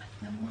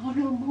 Platinum on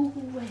the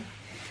move.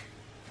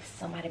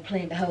 Somebody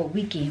planned the whole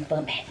weekend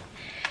for me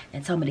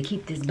and told me to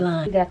keep this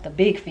blind. We got the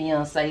big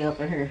fiance up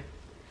in here.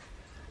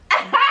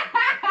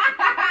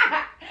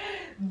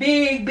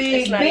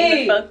 Big.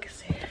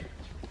 Focusing.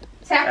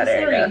 Tap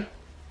the screen.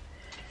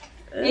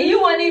 And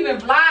you weren't even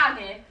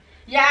vlogging.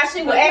 Yeah,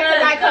 she was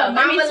acting like her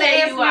mama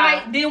last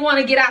night. Didn't want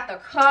to get out the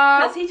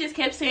car. Because he just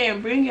kept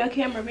saying, bring your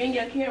camera.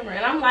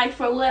 And I'm like,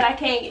 for what? I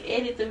can't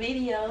edit the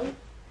video.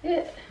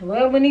 Yeah.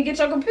 Well, when you get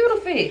your computer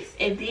fixed.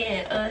 And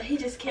then he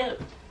just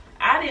kept,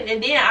 I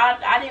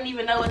didn't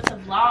even know what to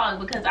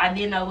vlog because I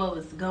didn't know what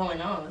was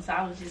going on. So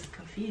I was just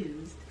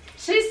confused.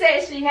 She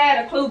said she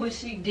had a clue, but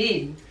she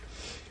didn't.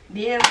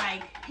 Then,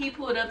 like, he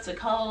pulled up to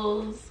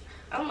Kohl's.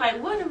 I'm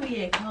like, what are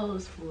we at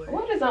Kohl's for?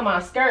 What is on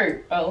my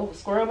skirt? Oh,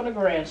 scrubbing the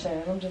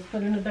grandchild. I'm just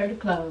putting the dirty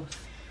clothes.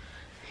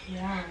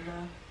 Yeah, I don't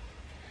know.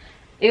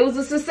 It was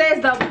a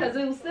success, though, because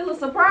it was still a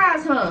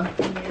surprise, huh?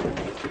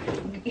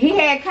 Yeah. He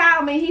had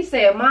called me. He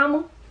said,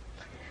 Mama,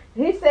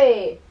 he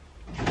said,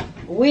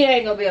 we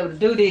ain't going to be able to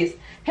do this.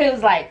 He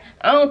was like,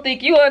 I don't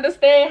think you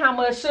understand how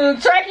much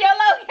should track your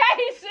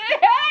location.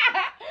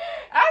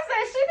 I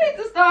said, she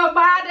needs to start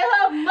minding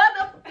her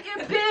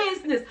motherfucking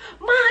business.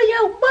 Mind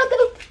your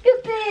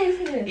motherfucking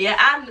business.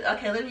 Yeah,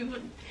 okay,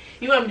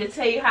 you want me to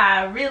tell you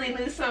how I really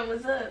knew something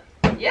was up?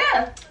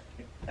 Yeah.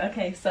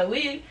 Okay, so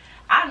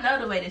I know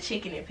the way to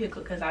chicken and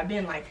pickle because I've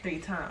been like 3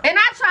 times. And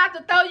I tried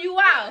to throw you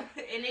out.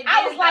 And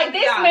I was like,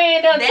 this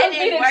man done took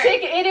me to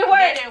chicken. It didn't work.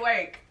 That didn't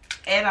work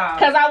at all.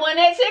 Because I wasn't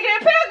at chicken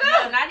and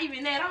pickle. No, not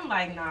even that. I'm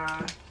like,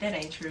 nah, that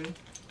ain't true.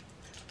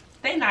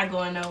 They not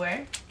going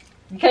nowhere.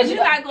 Because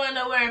you're not going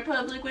nowhere in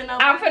public with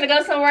nobody. I'm finna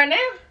go somewhere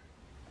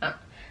now.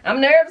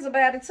 I'm nervous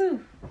about it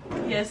too.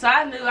 Yeah, so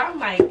I knew. I'm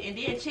like, and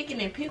then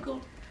chicken and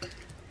pickle.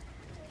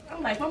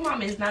 I'm like, my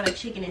mama is not a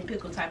chicken and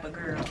pickle type of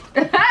girl.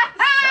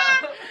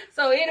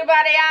 So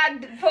anybody I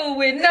fool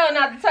with, no,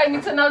 not to take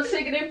me to no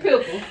chicken and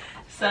pickle.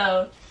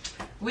 So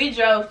we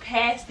drove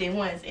past it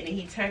once, and then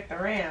he turned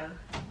around.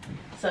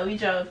 So we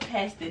drove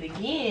past it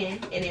again,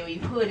 and then we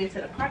pulled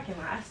into the parking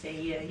lot. I said,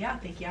 yeah, y'all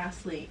think y'all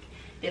slick.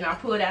 Then I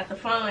pulled out the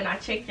phone and I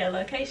checked your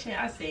location.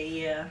 I said,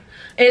 yeah.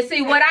 And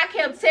see, what I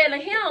kept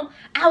telling him,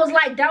 I was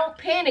like, don't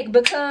panic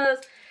because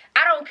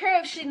I don't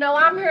care if she know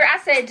I'm here. I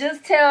said,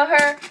 just tell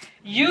her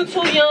you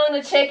too young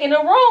to check in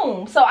the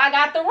room. So I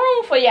got the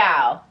room for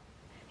y'all.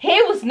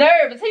 He was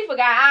nervous. He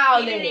forgot all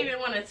that. He didn't even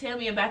want to tell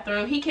me about the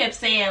room. He kept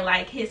saying,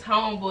 like, his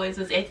homeboys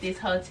was at this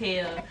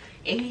hotel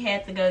and he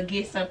had to go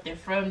get something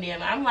from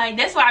them. I'm like,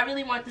 that's why I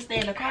really want to stay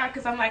in the car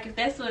because I'm like, if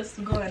that's what's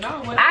going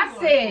on, what am I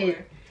going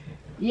for?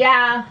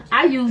 Yeah,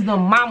 I used the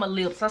mama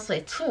lips. I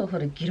said, tell her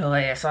to get her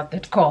ass out the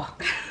car.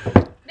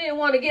 Didn't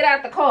want to get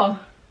out the car.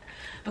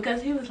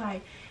 Because he was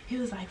like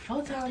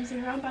 4 times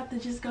here. I'm about to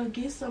just go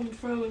get something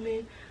from him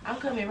and I'm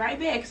coming right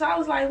back. So I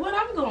was like, what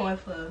I'm going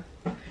for?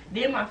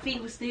 Then my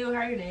feet was still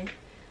hurting.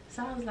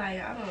 So I was like,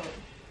 I don't.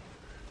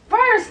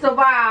 First of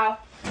all,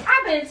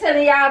 I've been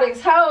telling y'all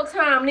this whole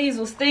time these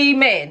was Steve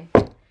Madden.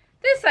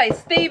 This ain't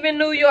Steven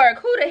New York.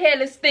 Who the hell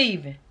is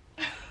Steven?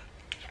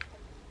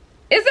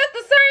 Is it the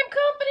same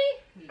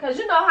company? Cause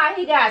you know how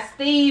he got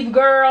Steve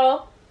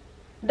Girl.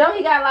 Don't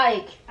he got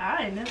like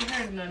I ain't never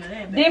heard of none of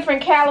that.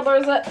 Different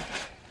calibers up.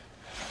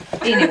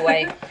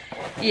 Anyway,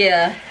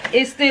 yeah,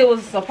 it still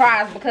was a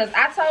surprise because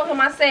I told him,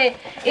 I said,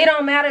 it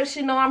don't matter if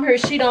she know I'm here.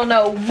 She don't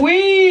know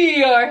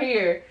we are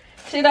here.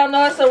 She don't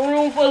know it's a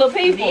room full of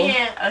people.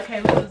 Then,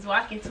 okay, we was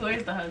walking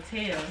towards the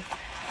hotel.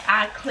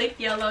 I clicked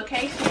your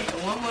location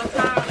one more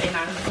time and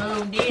I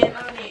zoomed in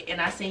on it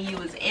and I seen you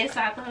was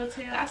inside the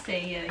hotel. I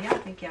said, yeah, y'all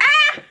think y'all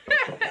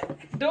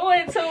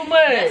doing too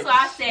much. That's why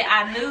I said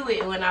I knew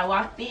it when I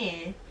walked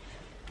in.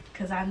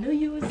 Cause I knew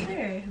you was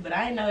there, but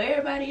I didn't know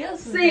everybody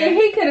else was there.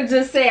 He could have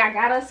just said, I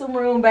got us some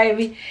room,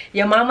 baby.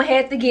 Your mama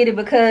had to get it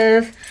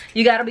because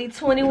you gotta be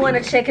 21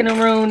 to check in the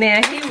room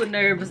now. He was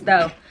nervous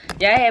though.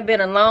 Y'all had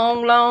been a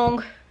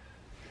long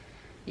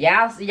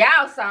y'all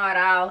saw it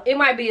all. It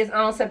might be its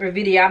own separate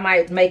video. I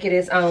might make it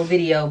its own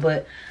video,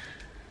 but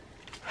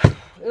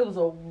it was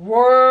a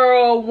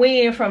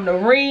whirlwind from the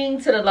ring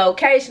to the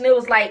location. It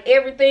was like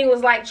everything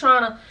was like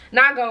trying to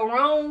not go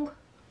wrong,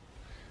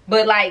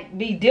 but like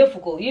be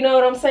difficult. You know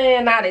what I'm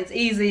saying? Not as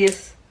easy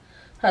as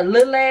her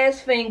little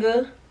ass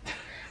finger.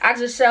 I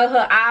just showed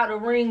her all the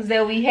rings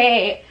that we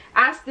had.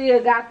 I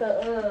still got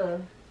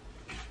the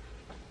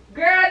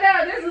girl,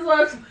 no, this is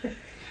what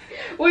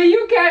when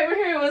you came in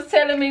here and was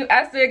telling me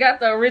I still got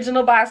the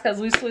original box because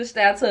we switched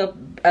out to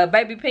a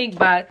baby pink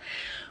box.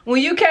 When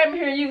you came in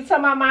here and you was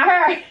talking about my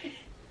hair,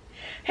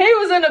 he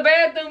was in the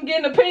bathroom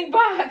getting a pink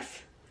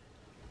box.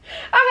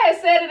 I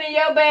had set it in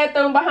your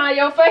bathroom behind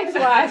your face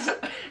wash.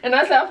 And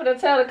I said, I'm gonna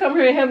tell her, come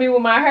here and help me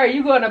with my hair.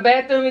 You go in the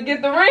bathroom and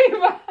get the ring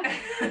box.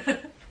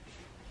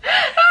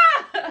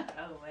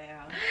 Oh,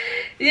 wow.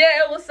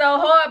 Yeah, it was so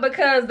hard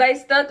because they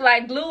stuck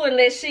like glue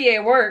unless she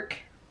at work.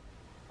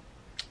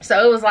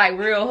 So it was like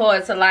real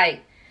hard to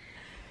like,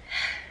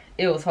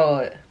 it was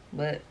hard.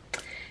 But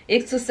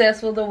it's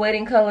successful. The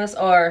wedding colors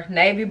are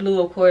navy blue,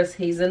 of course.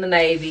 He's in the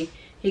navy.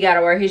 He got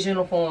to wear his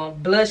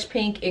uniform. Blush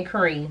pink and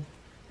cream.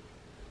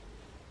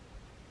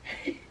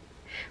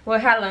 Well,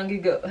 how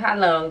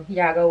long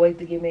y'all go wait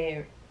to get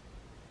married?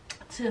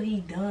 Till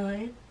he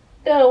done.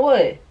 Done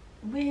what?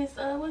 With his,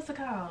 what's it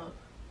called?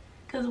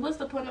 Because what's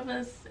the point of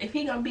us, if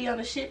he gonna be on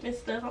the ship and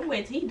stuff, I'm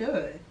waiting till he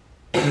done.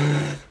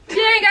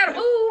 You ain't got to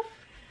move.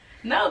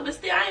 No, but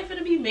still, I ain't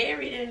finna be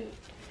married and...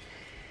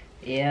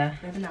 Yeah.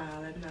 Nah.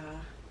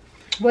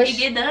 What It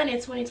get done in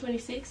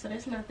 2026, so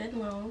that's not that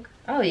long.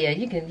 Oh yeah,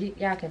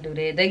 y'all can do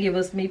that. They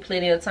give me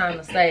plenty of time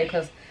to stay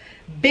because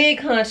big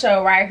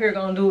honcho right here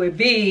gonna do it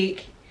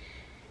big,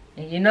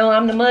 and you know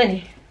I'm the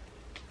money.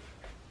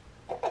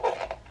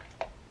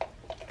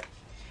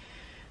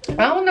 I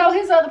don't know.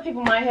 His other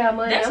people might have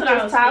money. That's I'm what I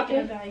just was talking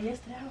thinking about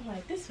yesterday. I was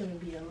like, this gonna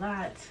be a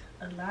lot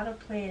of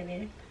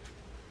planning.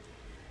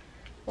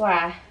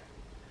 Why?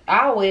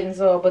 Our weddings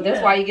are, but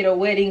that's why you get a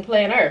wedding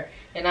planner,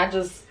 and I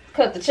just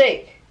cut the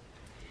check.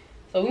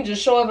 So we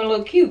just show up and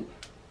look cute.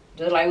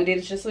 Just like we did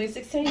at your Sweet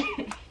 16.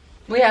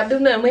 We have to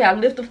do nothing. We have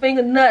to lift a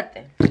finger,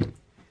 nothing.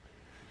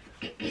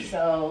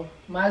 So,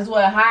 might as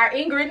well hire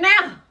Ingrid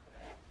now.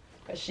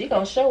 Because she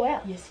going to show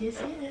out.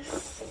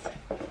 Yes.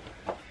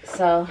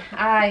 So,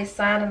 I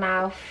signing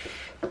off.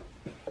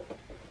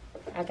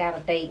 I got a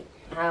date.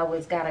 I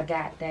always got a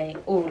goddamn.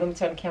 Ooh, let me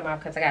turn the camera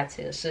off because I got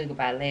to tell Sugar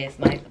about last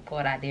night. The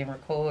part I didn't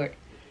record.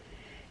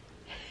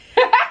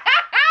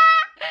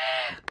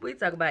 We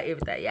talk about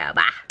everything, y'all.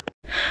 Bye.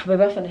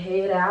 Baby, I'm finna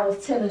head out. I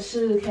was telling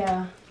Suge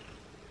how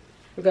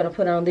we're gonna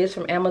put on this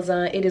from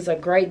Amazon. It is a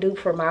great dupe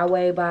for My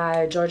Way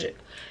by Georgia.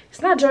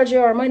 It's not Georgia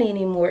Armani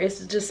anymore. It's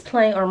just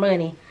plain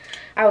Armani.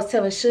 I was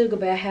telling Suge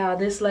about how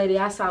this lady,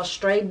 I saw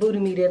straight booty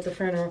meat at the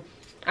funeral.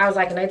 I was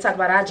like, and they talk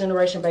about our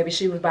generation, baby,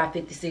 she was about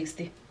 50,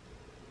 60.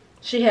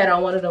 She had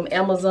on one of them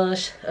Amazon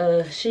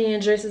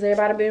Shein dresses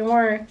everybody been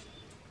wearing.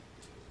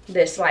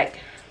 That's like,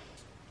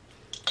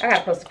 I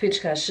gotta post a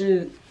picture because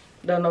Suge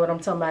don't know what I'm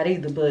talking about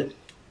either, but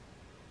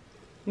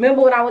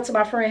remember when I went to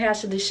my friend's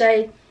house to the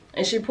SHAY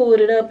and she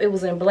pulled it up, it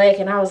was in black,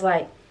 and I was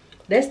like,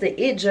 that's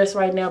the it dress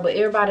right now, but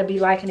everybody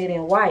be liking it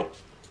in white.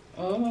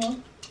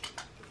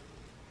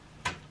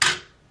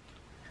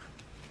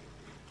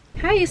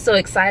 How you so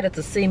excited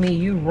to see me?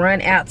 You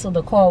run out to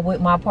the car with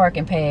my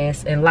parking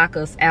pass and lock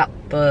us out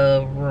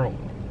the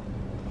room.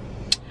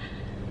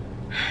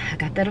 I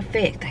got that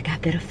effect.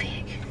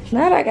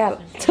 Now I got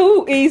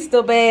 2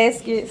 Easter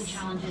baskets.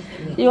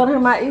 You want to hear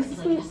my Easter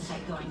speech?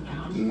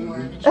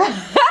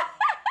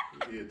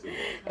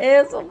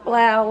 And some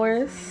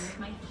flowers.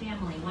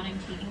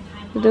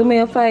 Do me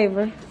a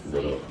favor.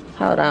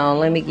 Hold on,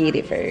 let me get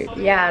it first.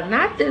 Yeah,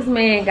 not this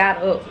man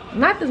got up.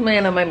 Not this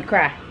man that made me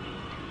cry.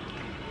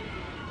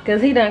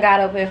 Because he done got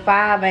up at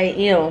 5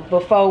 a.m.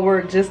 before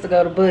work just to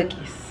go to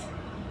Buc-ee's.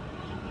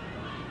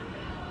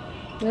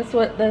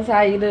 That's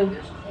how you do.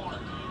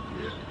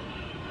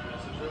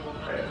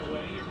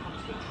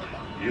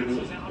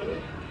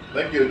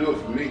 Think you'll do it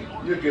for me.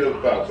 You'll get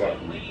up 5 o'clock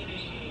for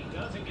me.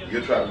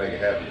 You'll try to make it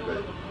happen,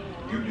 but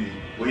you be,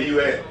 where you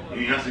at?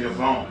 You answer your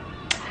phone.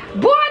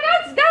 Boy,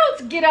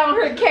 don't get on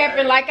her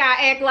capping like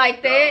I act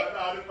like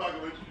that. No,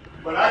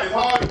 but it's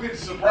hard to be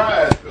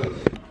surprised because,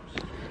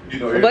 you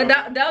know.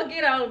 But don't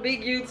get on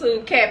big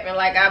YouTube capping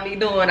like I be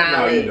doing all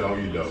that. No,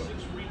 you don't.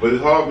 But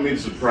it's hard for me to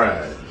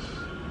surprise.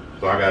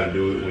 So I got to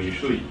do it when you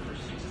sleep.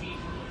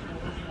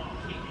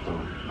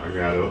 So I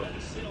got up,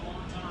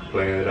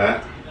 playing it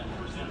out.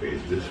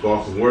 It's this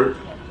far from work.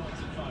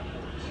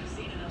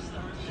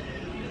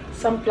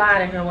 Some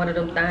fly in here, one of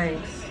them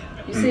things.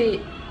 You see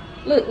it?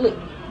 Look,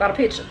 by the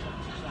picture.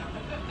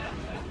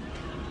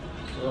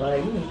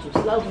 Boy, you need to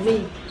slow for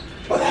me.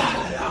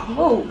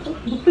 Move.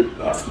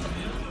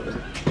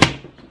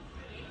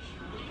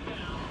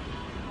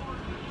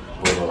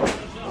 Well,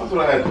 that's what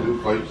I had to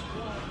do for you.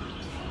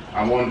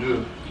 I wanted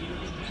you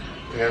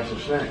to have some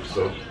snacks,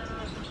 so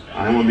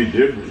I didn't want to be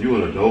different. You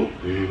an adult,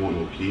 you didn't want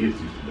no kids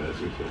to Easter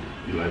baskets, so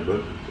you like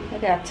Buc-ee's. So. I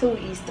got 2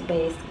 Easter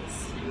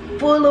baskets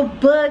full of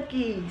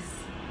Buc-ee's.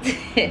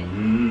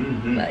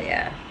 But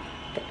yeah,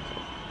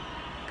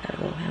 gotta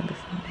go handle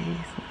some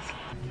business.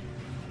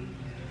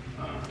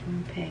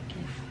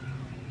 Unpacking.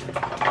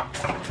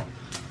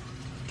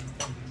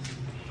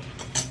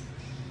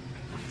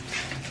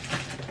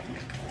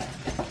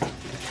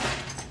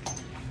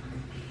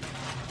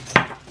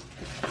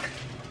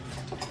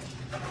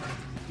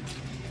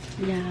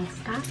 Yeah,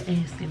 stop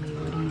asking me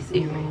where these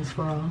earrings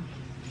from.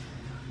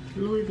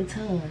 Louis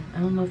Vuitton. I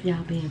don't know if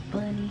y'all being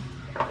funny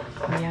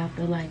or y'all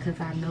feel like because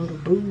I know the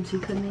bougie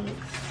connects.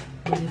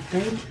 But if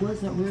they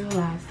wasn't real,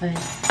 I'd say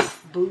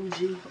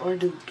bougie or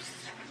dupes.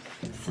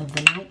 So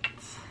the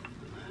nights.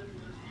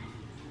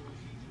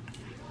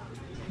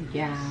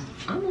 Yeah,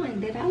 I'm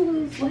like, did I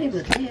lose weight?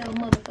 But hell,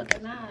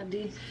 motherfucker, nah, I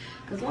did.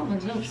 Because all my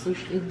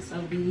jumpsuits getting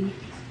so big.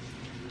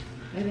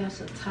 Maybe I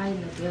should tighten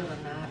the belt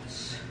a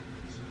notch.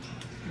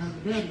 No,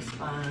 the belt is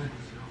fine.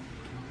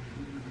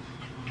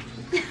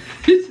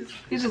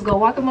 He's just gonna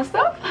walk in my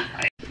stuff.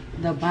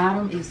 The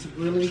bottom is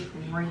really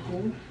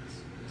wrinkled.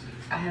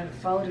 I have it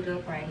folded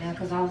up right now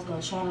because I was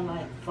gonna try to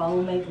like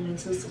fold, make them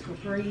into some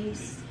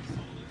capris.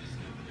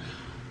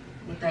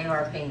 But they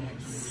are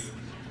pants.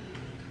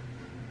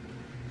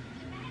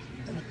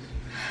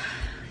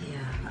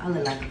 Yeah, I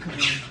look like a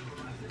queen.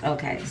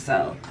 Okay,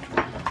 so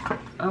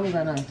I'm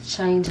gonna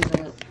change it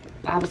up.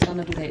 I was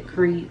gonna do that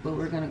crepe, but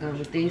we're gonna go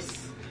with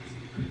this.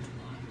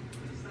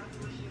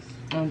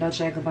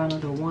 Dolce & Gabbana,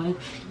 the 1,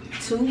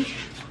 2.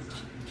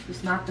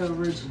 It's not the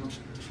original.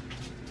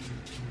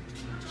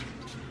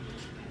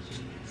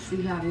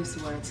 See how this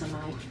works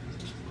tonight.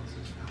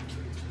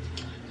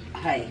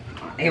 Hey,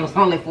 it was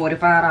only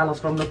 $45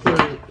 from the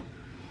plug.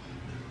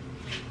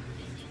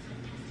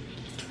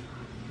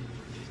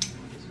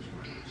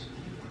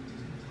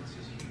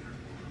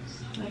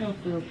 I don't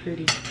feel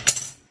pretty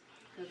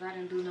because I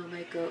didn't do no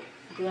makeup.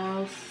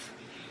 Gloss,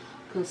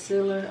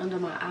 concealer under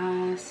my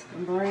eyes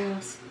and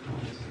brows.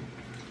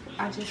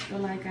 I just feel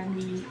like I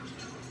need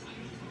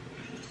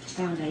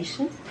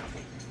foundation.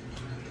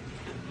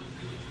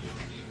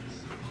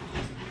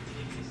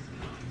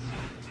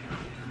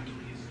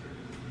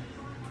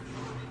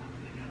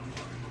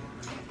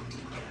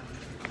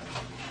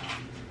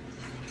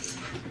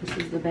 This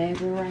is the bag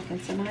we're rocking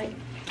tonight.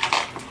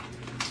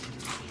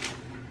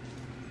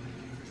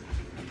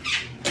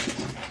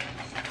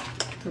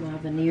 Put my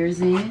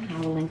veneers in. I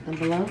will link them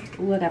below.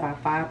 Ooh, I got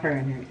about 5 pair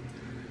in here.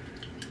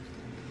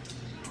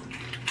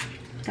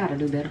 Gotta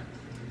do better.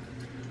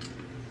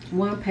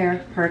 1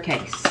 pair per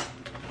case.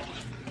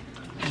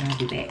 And I'll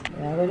be back.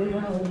 Already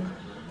rolling.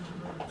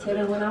 Tell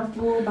them when I'm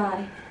full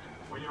body.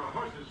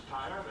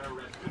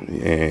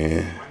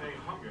 Yeah,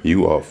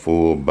 you are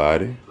full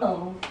body.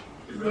 Oh,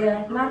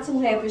 yeah. Not too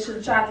happy. Should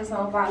have tried this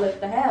on if I left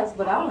the house,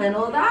 but I don't have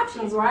no other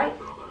options, right?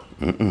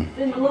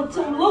 Didn't look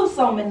too loose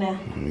on me now.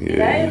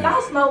 Yeah. I ain't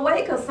lost no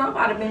weight because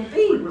somebody been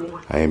feeding me.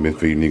 I ain't been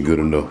feeding you good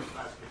enough.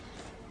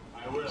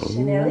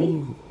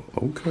 Chanel.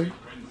 Okay.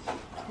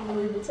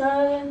 Louis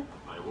Vuitton.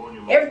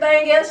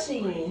 Everything else she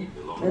in.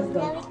 Let's go.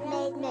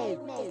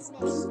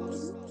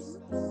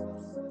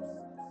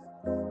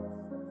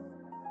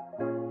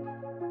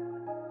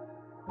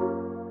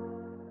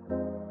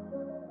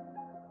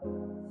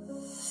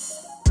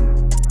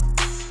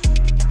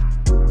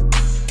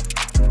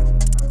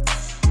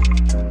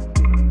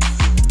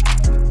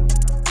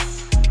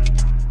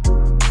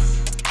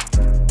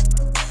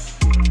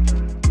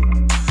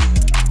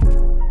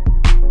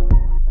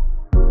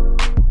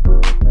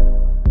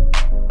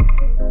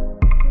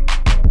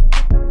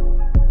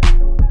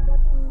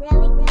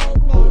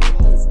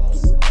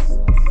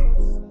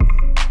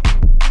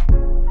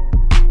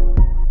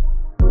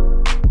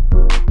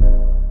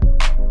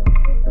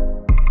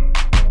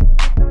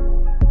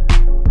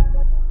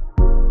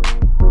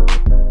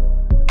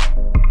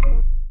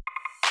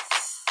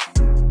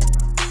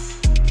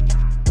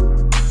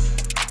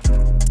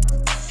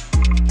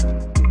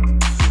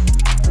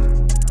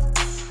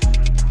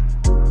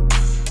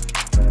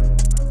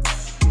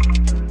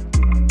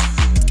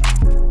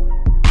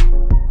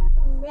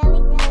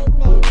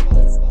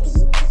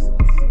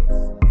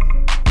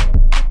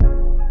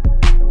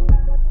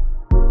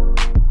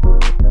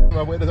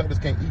 I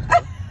just can't eat.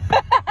 I'm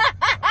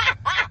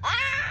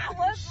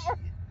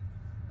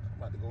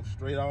about to go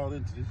straight all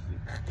into this shit.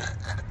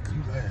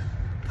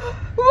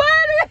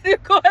 Why did you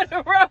go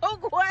the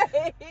wrong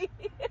way?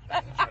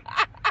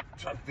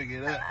 Try to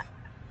figure it out.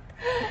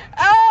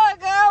 Oh my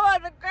God, I'm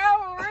on the ground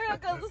for real,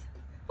 cause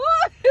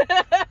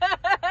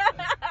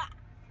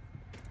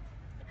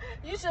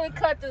you should have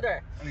cut through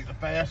there. I need the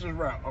fastest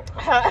route.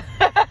 That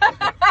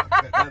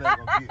ain't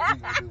gonna get me.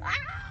 Gonna do it.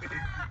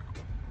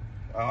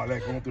 Oh, that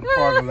going through the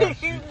parking lot.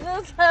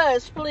 Just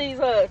hush, please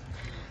hush.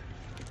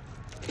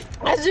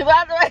 You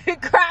about to make me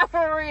cry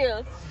for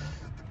real.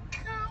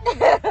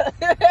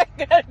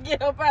 Gotta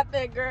get up out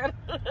there, girl.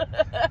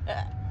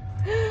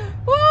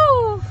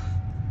 Woo!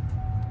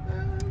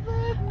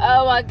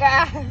 Oh my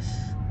gosh.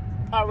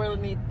 I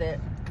really need that.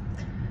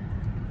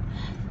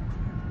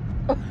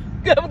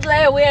 I'm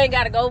glad we ain't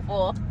gotta go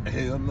for it.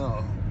 Hell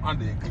no. I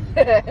did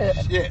good.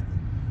 Shit.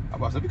 I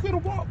about to say, we could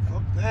have walked.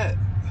 Fuck that.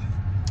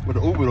 With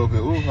the Uber over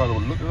here, Uber probably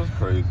would look at us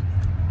crazy.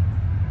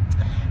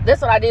 That's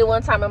what I did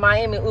one time in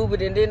Miami,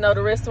 Ubered, and didn't know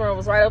the restaurant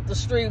was right up the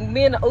street.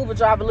 Me and the Uber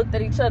driver looked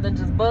at each other and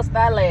just bust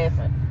out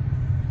laughing.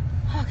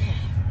 Okay.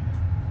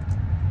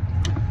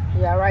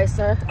 You all right,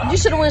 sir? You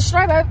should have went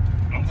straight, babe.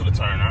 I'm for the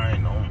turn. I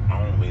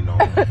don't really know.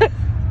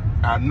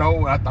 I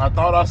know. I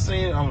thought I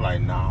seen it. I'm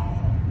like, no.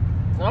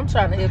 I'm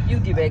trying to help you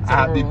get back to the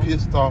room. I'd be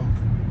pissed off.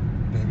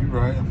 Baby,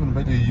 right? I'm gonna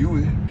make the you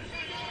in.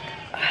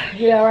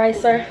 You all right,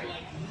 sir?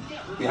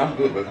 Yeah, I'm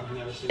good, baby.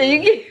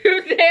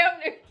 You damn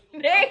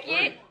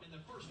naked.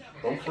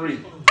 I'm free.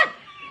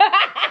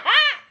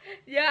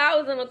 Yeah, I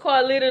was in the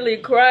car literally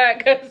crying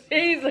because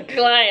he's a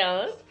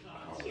clown.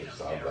 He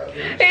is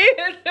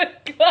a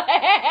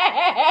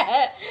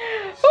clown.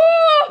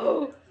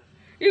 Woo!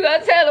 You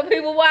gonna tell the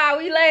people why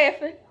we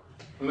laughing?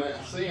 Man,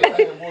 see, I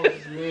had one of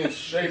these men's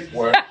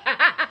shapewear.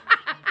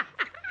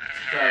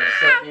 Trying to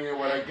suck in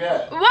what I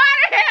got. Why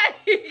the hell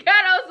he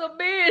got on some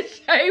big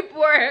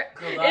shapewear?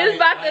 It's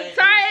about to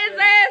tie his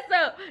ass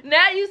up.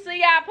 Now you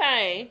see our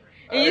pain.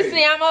 And you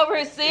see I'm over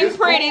here sitting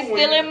pretty, cool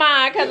still in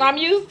mine, because I'm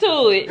used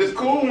to it. It's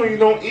cool when you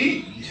don't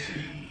eat.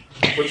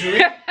 But you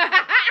eat.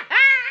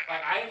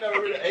 Like, I ain't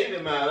never really ate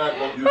in mine. I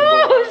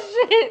go use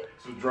shit.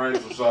 Some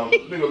drinks or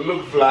something. Nigga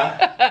look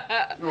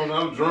fly. You know,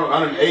 I'm drunk. I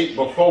done ate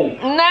before.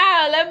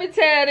 Nah, let me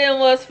tell them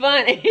what's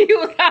funny. He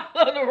was out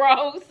on the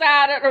wrong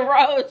side of the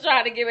road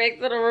trying to get back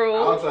to the room.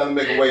 I was trying to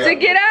make a way out. To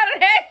get out of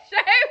that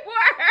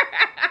shapewear.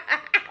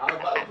 I was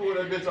about to pull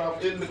that bitch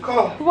off in the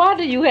car. Why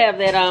do you have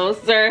that on,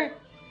 sir?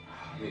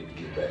 I need to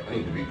get back. I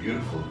need to be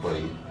beautiful,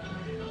 buddy.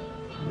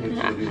 I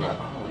need to be like,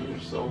 oh, you're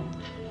so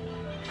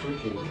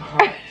freaking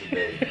hot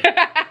today.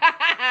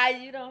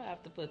 You don't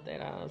have to put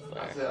that on, sir.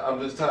 I said, I'm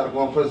just tired of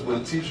going places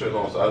with a t-shirt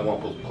on, so I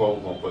want to put some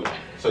clothes on for you.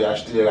 So y'all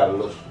still got a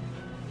little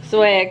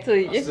swag to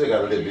you. I still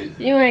got a little bit.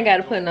 You ain't got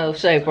to put no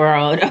shapewear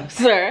on, though,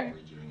 sir.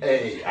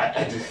 Hey,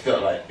 I just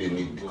felt like it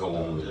needed to go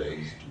on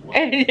today.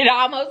 And it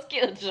almost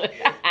killed you. The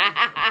thing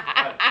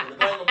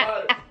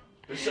about it,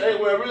 the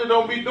shapewear really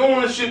don't be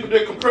doing this shit, but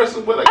they're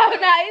compressing. But oh,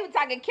 no, he was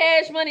talking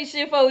cash money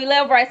shit before we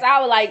left, right? So I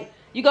was like,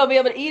 you gonna be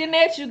able to eat in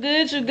that? You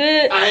good? You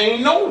good? I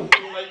ain't know.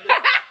 Like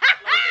that.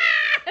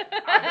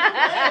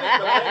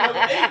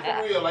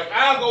 Like,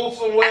 I'll go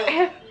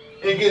somewhere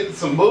and get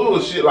some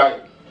bullshit,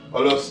 like,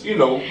 or else, you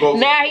know, go.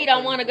 Now he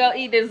don't want to go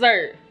eat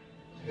dessert.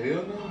 Hell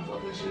no,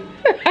 fuck that shit.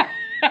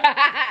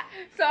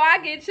 So I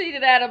get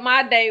cheated out of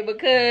my day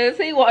because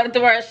he wanted to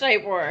wear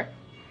shapewear.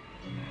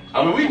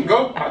 I mean, we can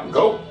go. I can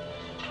go.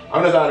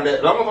 I'm just out of that.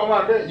 As long as I'm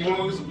out of that, you want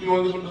to get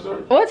some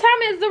dessert? What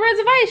time is the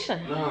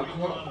reservation? Nah,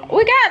 come on.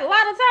 We got a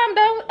lot of time,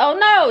 though. Oh,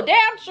 no.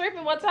 Damn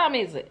tripping. What time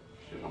is it?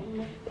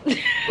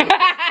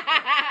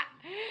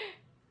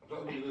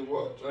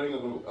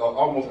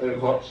 Almost 8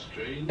 o'clock.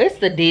 It's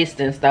the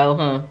distance, though,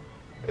 huh?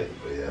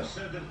 Yeah.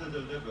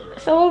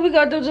 So what we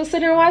gonna do? Just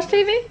sit here and watch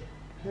TV?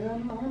 Hell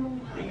no.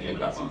 I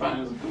got some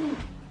fines.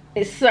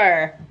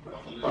 Sir.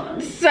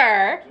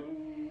 Sir.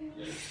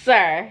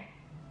 Sir.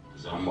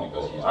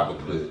 I could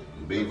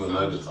put beaver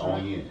nuggets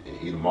on you and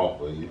eat them off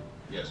for you.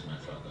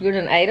 You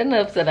done ate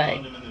enough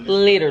today.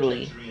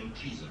 Literally.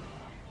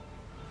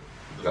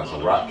 Got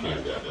some rock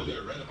candy after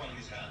that.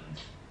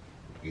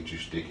 Get you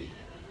sticky.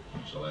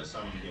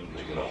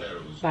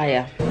 Bye,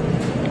 yeah.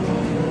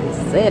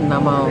 Said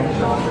I'm on.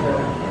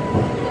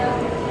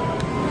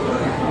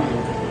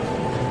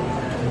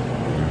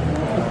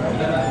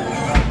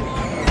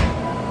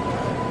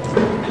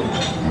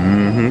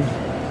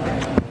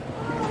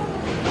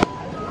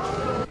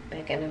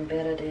 Back in them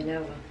better than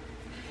ever.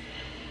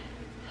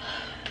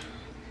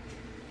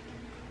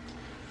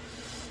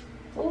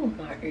 Oh,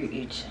 my ear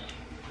itching.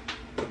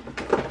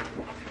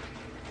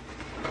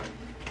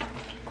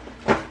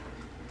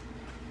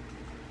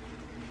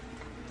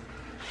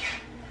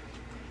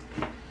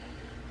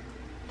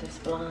 This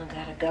blonde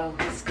gotta go.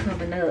 It's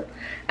coming up.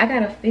 I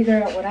gotta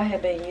figure out what I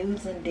have been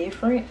using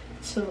different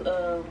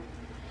to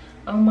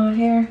on my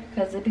hair,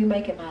 because it be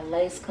making my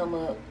lace come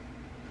up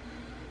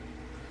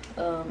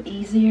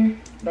easier.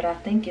 But I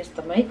think it's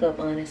the makeup,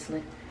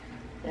 honestly,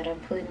 that I'm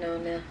putting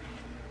on now.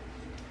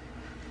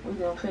 We're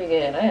gonna figure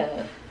it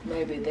out.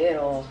 Maybe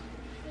that'll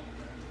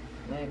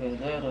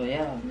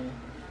y'all know.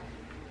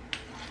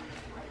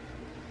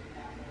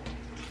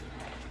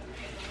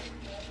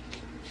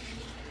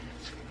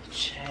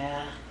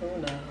 Child, who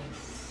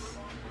knows?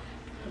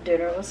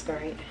 Dinner was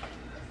great.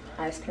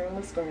 Ice cream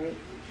was great.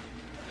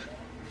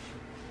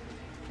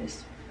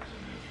 This,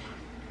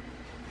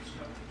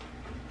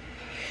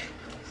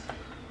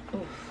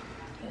 oof,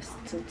 that's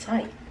too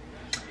tight.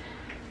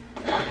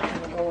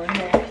 I'm gonna go in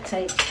there,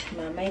 take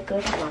my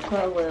makeup, my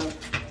clothes, well,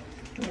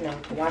 you know,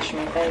 wash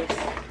my face.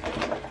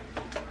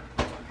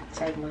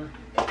 Take my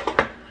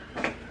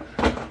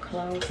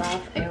clothes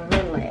off and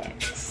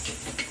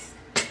relax.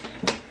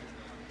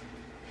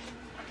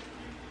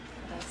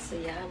 I'll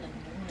see y'all in the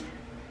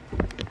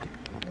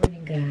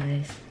morning. Morning,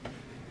 guys.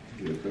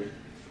 You okay?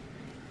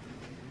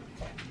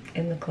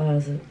 In the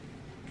closet.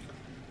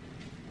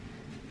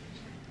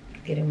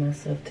 Getting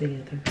myself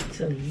together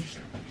to leave.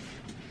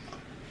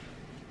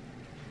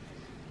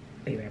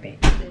 Be right back.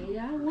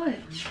 Yeah, what?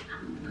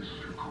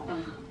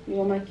 You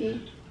want my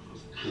key?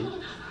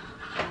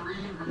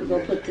 We're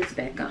gonna put this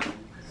back on.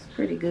 It's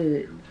pretty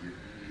good.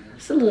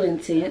 It's a little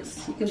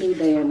intense. You can do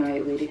day or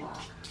night with it.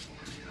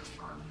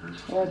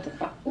 What the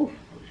fuck? Ooh.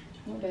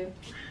 Oh, baby.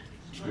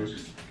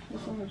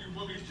 What's on?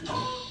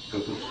 Go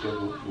put stuff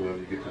up wherever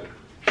you get that.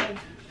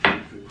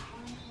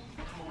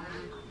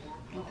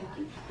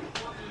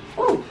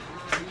 Oh,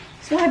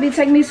 so why it be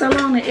taking me so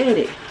long to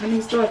edit? I need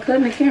to start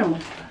cutting the camera.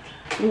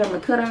 You want me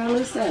to cut all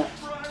this out?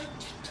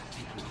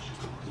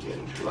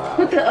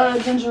 Put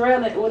the ginger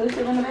ale in. What is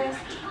it in the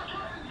basket?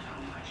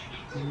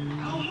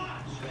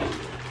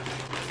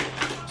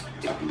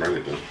 I can bring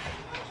it though.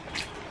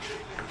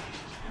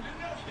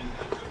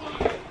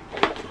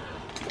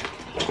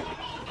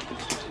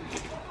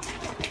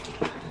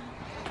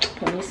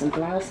 Put me some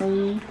gloss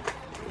on.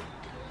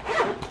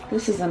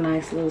 This is a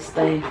nice little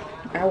stay.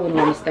 I wouldn't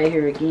want to stay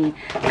here again.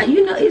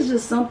 You know, it's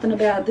just something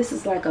about this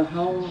is like a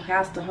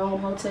house to home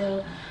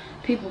hotel.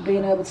 People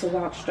being able to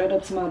walk straight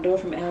up to my door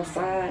from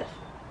outside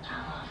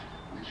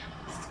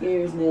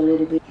scares me a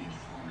little bit.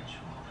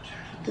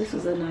 This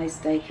is a nice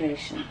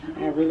staycation.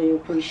 I really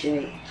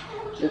appreciate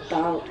the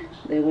thought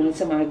that went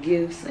into my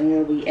gifts and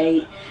where we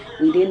ate.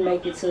 We didn't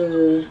make it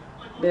to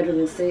Better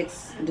Than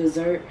Sex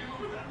dessert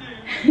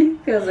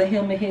because of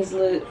him and his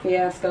little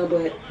fiasco,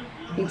 but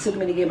he took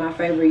me to get my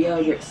favorite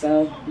yogurt,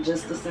 so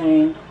just the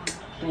same.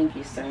 Thank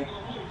you, sir.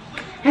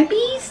 Happy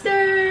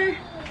Easter!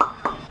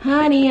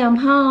 Honey, I'm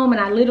home,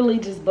 and I literally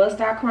just bust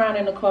out crying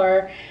in the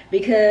car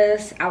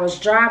because I was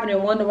driving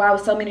and wondered why there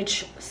was so many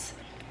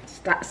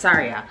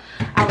sorry, y'all.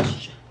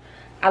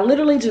 I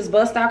literally just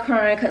bust out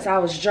crying because I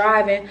was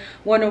driving,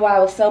 wondering why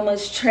there was so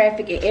much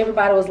traffic, and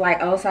everybody was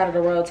like on the side of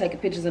the road taking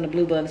pictures in the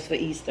blue buttons for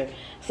Easter.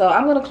 So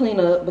I'm gonna clean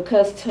up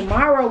because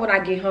tomorrow when I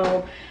get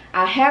home,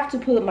 I have to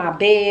put my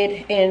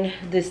bed and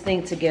this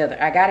thing together.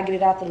 I gotta get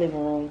it out the living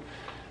room.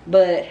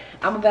 But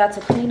I'm about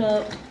to clean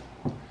up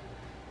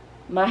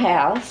my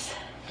house,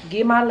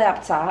 get my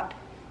laptop,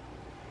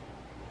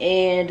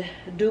 and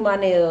do my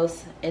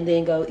nails, and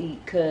then go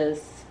eat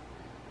because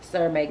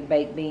sir make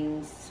baked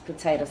beans,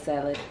 potato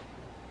salad,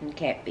 and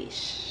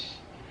catfish.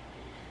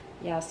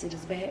 Y'all see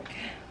this back?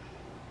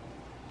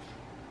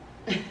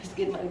 It's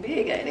getting mighty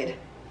big, ain't it?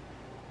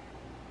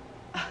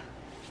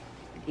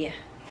 Yeah.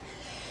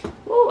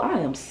 Oh, I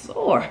am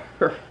sore.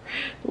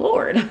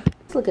 Lord.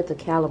 Let's look at the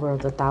caliber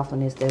of the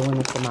thoughtfulness that went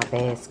into my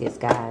baskets,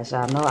 guys.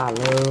 Y'all know I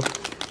love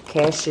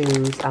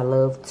cashews. I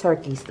love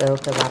turkey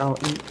stuff because I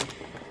don't eat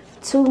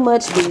too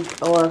much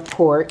beef or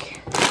pork.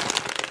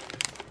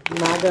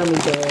 My gummy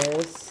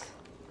bears.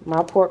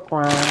 My pork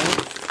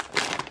rinds.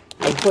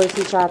 Of course,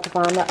 he tried to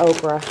find the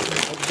okra.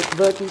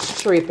 Bucky's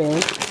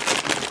tripping.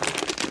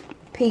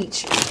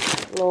 Peach.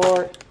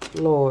 Lord,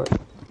 Lord.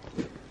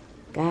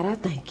 God, I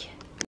thank you.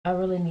 I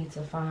really need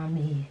to find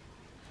me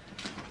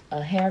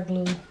a hair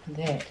glue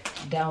that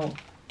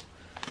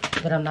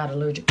I'm not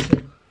allergic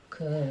to,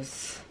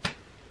 because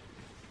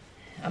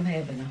I'm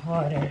having a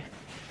hard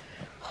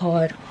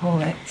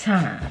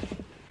time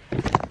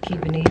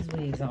keeping these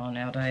wigs on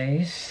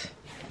nowadays.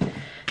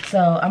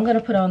 So I'm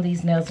gonna put on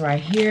these nails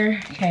right here.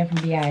 Came from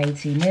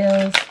BIAT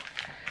Nails.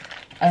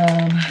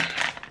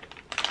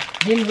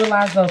 Didn't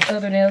realize those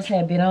other nails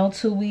had been on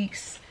 2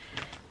 weeks,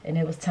 and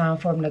it was time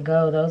for them to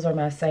go. Those are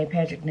my St.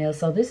 Patrick nails.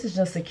 So this is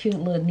just a cute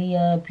little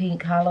neon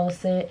pink hollow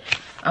set.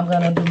 I'm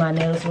gonna do my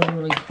nails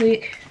really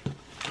quick.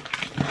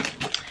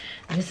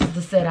 This is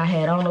the set I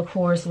had on, of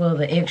course, well,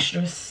 the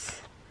extras.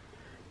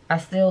 I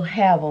still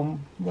have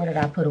them. Where did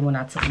I put them when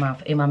I took them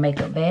off? In my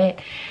makeup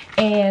bag.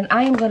 And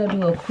I am gonna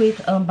do a quick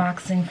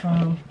unboxing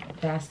from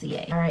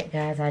Dossier. All right,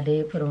 guys, I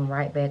did put them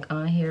right back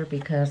on here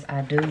because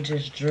I do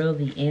just drill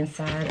the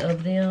inside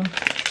of them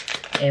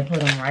and put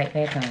them right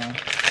back on.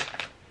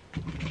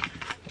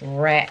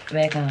 Right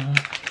back on.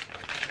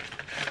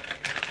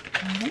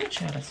 Let me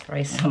try to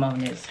spray some on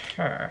this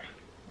hair.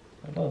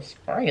 A little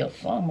spray or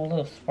something, a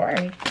little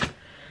spray.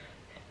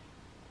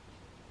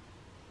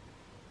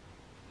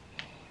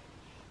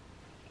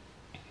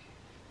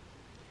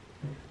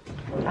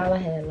 All I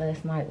had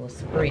last night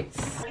was spritz.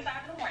 45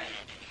 in the morning.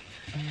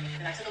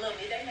 And I took a little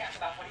midday nap,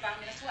 about 45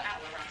 minutes to an hour,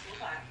 around 2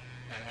 o'clock.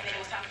 And then it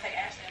was time to take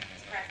Ashton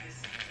to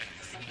practice.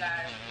 For some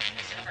guys,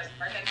 it's her first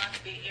birthday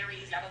month, big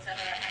Aries. Y'all go tell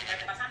her happy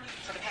birthday. By the time you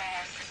for the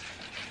past,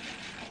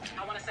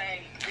 I want to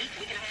say, week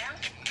and a half,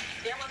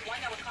 there was one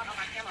that was caught on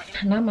my camera.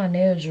 Now my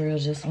nail drill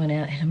just went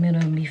out in the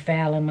middle of me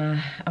filing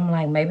I'm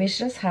like, maybe it's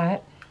just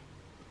hot.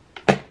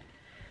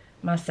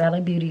 My Sally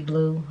Beauty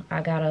glue.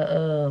 I got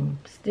a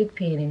stick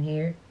pin in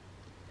here,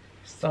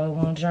 so it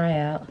won't dry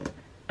out.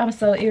 I'm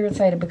so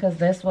irritated because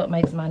that's what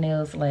makes my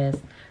nails last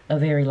a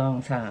very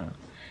long time.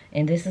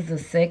 And this is the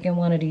second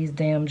one of these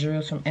damn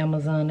drills from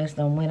Amazon that's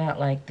done went out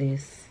like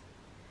this.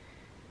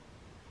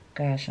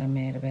 Gosh, I'm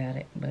mad about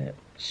it, but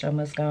show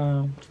must go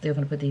on. Still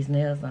gonna put these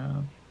nails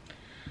on.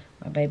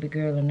 My baby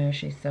girl in there,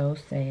 she's so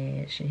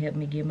sad. She helped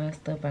me get my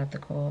stuff out the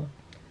car.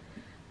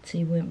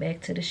 T went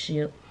back to the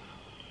ship.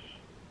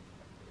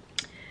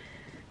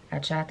 I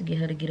tried to get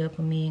her to get up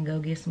with me and go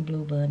get some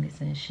blue bunnies,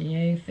 and she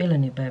ain't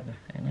feeling it, baby.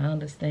 And I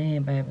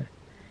understand, baby.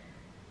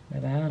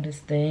 Baby, I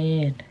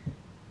understand.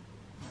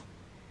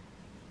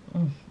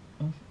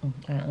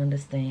 I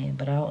understand,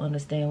 but I don't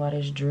understand why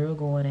there's drill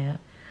going out.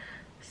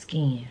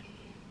 Skin.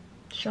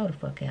 Show the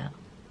fuck out.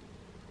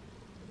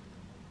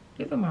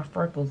 Even my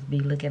freckles be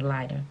looking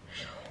lighter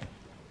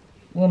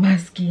when my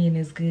skin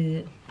is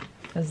good.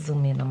 Let's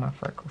zoom in on my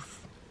freckles.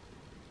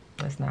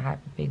 That's not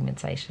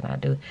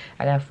hyperpigmentation.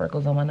 I got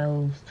freckles on my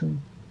nose too,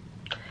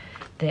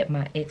 that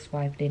my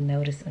ex-wife didn't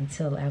notice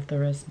until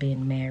after us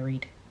being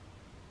married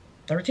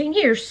 13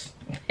 years.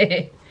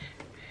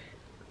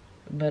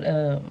 But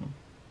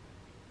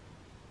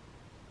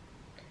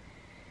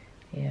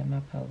yeah, my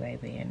poor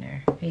baby in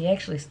there. He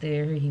actually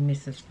still here. He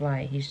missed his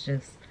flight. He's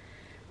just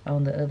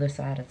on the other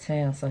side of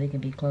town so he can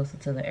be closer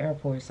to the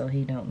airport so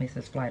he don't miss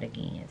his flight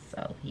again.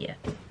 So yeah,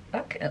 I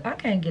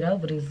can't get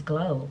over this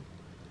glow.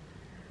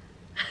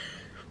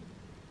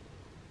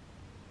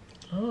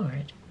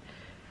 Lord,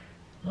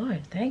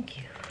 thank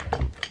you.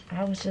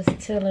 I was just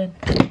telling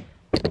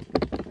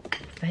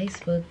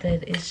Facebook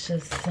that it's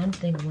just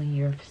something when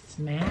your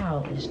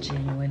smile is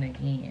genuine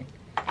again.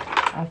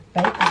 I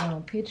faked it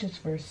on pictures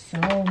for so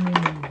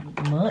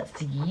many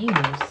months,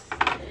 years,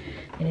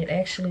 and it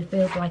actually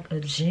feels like a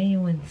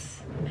genuine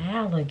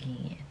smile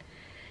again.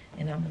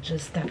 And I'm gonna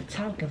just stop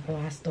talking before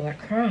I start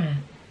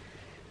crying.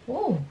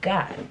 Oh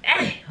God,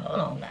 dang, hold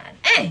on, God,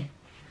 dang.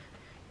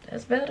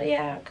 That's better,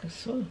 yeah,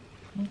 cause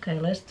okay,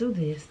 let's do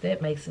this.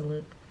 That makes it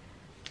look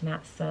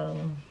not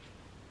so.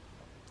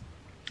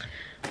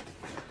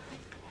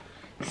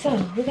 So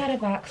we got a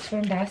box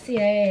from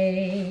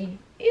Dossier.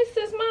 It's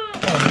this mom.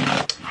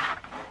 Oh,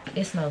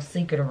 it's no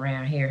secret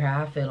around here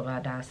how I feel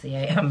about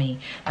Dossier. I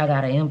mean, I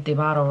got an empty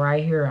bottle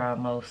right here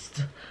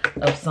almost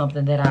of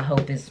something that I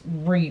hope is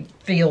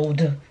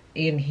refilled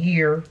in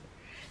here.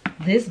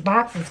 This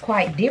box is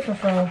quite different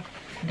from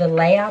the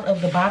layout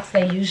of the box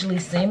they usually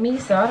send me,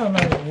 so I don't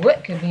know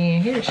what could be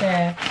in here,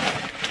 child.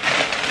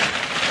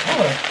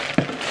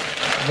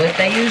 What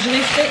they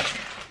usually send.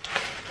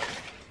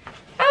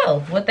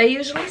 What they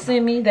usually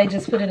send me, they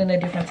just put it in a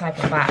different type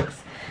of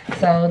box.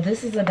 So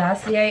this is a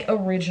Dossier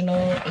original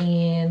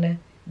in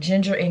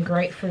ginger and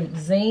grapefruit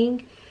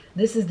zing.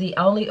 This is the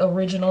only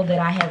original that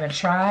I haven't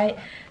tried.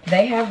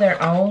 They have their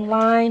own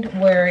line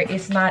where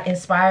it's not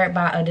inspired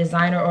by a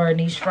designer or a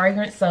niche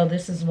fragrance, so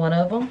this is one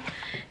of them.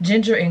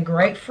 Ginger and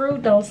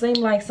grapefruit don't seem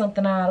like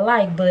something I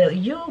like, but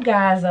you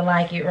guys will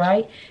like it,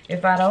 right?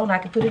 If I don't, I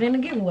can put it in a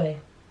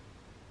giveaway.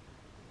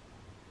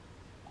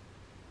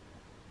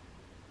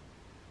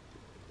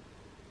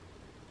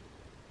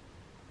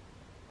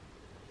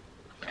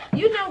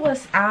 You know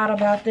what's odd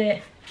about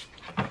that?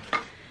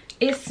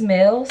 It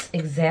smells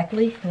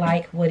exactly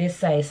like what it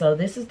says. So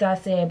this is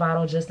Dossier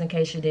bottle, just in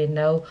case you didn't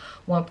know.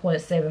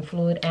 1.7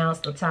 fluid ounce.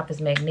 The top is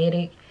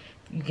magnetic.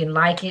 You can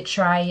like it,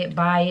 try it,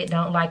 buy it.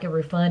 Don't like it,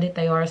 refund it.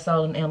 They are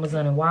sold on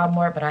Amazon and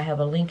Walmart, but I have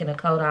a link and a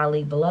code I'll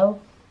leave below.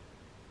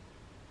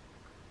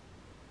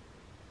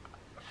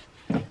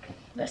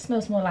 That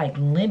smells more like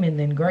lemon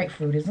than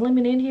grapefruit. Is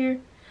lemon in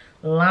here?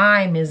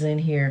 Lime is in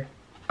here.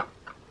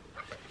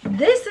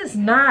 This is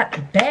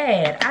not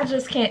bad. I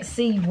just can't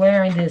see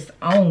wearing this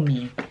on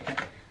me.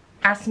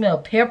 I smell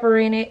pepper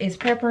in it. Is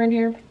pepper in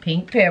here?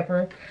 Pink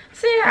pepper.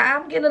 See,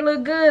 I'm getting a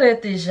little good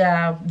at this,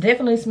 y'all.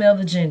 Definitely smell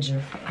the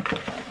ginger.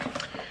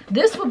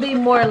 This would be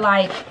more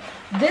like,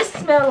 this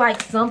smell like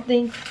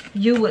something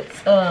you would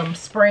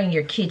spray in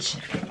your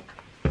kitchen.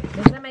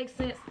 Does that make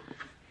sense?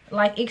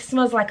 Like, it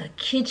smells like a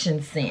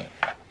kitchen scent.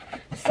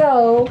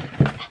 So,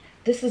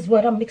 this is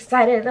what I'm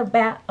excited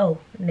about. Oh,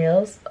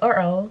 nails are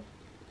on.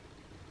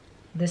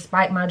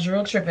 Despite my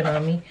drill tripping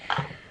on me,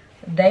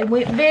 they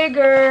went bigger.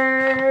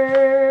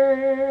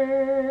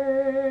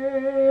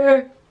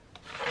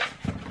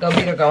 Go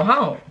big or go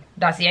home.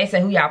 Dossier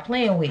said, who y'all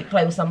playing with?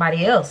 Play with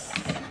somebody else.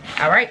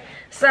 All right.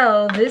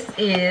 So this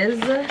is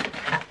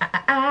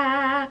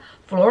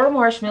Floral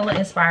Marshmallow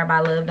inspired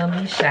by Love Don't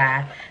Be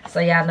Shy. So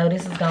y'all know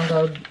this is going to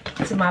go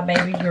to my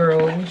baby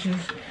girl, which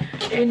is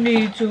it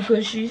need to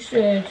because she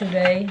said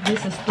today.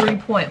 This is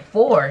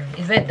 3.4.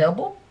 Is that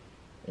double?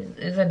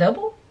 Is that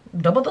double?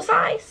 Double the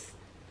size.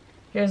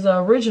 Here's the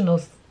original.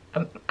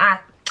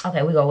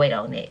 Okay, we gonna wait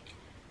on that.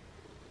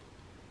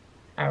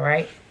 All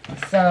right,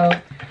 so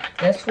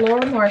that's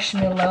Floral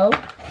Marshmallow.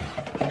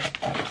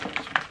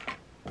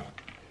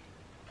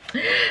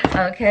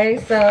 Okay,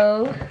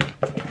 so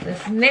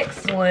this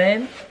next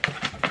one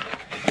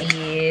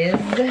is,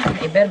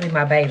 it better be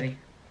my baby.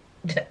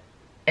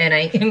 And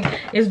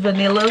it's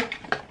vanilla,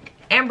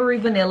 ambery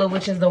vanilla,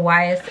 which is the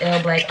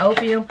YSL Black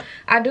Opium.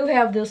 I do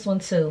have this one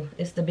too.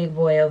 It's the big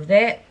boy of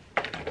that.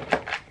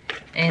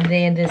 And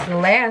then this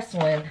last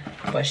one,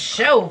 for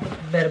sure,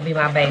 better be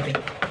my baby.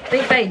 I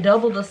think they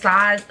doubled the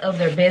size of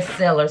their best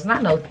sellers.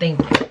 Not no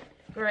thinking.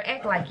 Girl,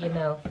 act like you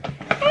know.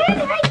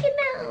 Act like you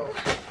know.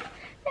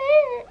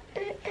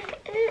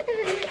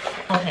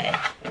 Okay.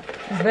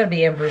 This better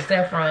be Amber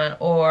Saffron,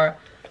 or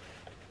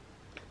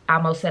I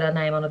almost said her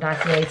name on the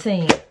Dossier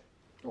team.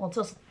 You want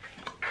to?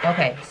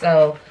 Okay,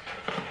 so.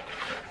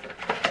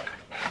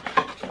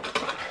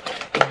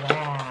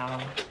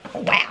 Wow.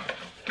 Wow.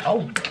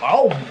 Oh,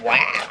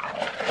 wow.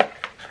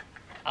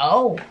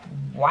 Oh,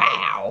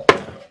 wow.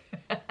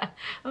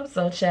 I'm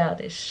so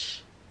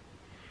childish.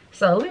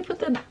 So let me put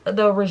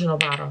the original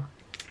bottle.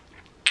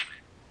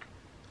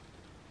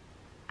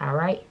 All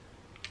right.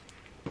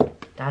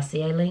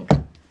 Dossier link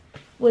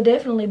will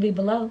definitely be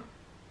below.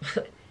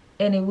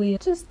 And it will.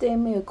 Just did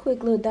me a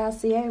quick little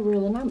dossier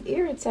reel, and I'm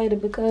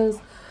irritated because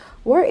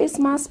where is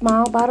my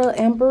small bottle of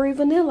Ambery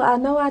vanilla? I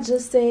know I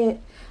just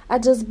said I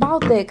just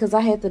bought that because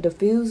I had the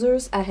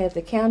diffusers, I had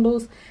the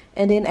candles,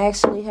 and then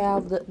actually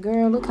have the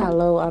girl. Look how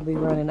low I'll be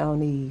running on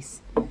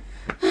these.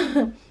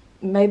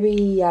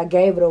 Maybe I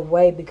gave it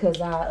away because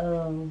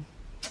I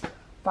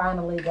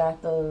finally got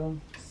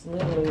it's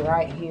literally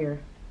right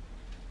here.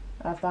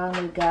 I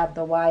finally got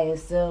the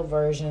YSL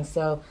version,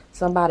 so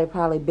somebody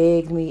probably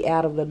begged me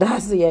out of the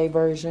dossier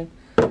version.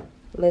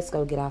 Let's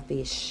go get our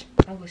fish.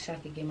 I wish I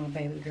could get my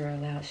baby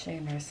girl out. She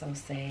and her so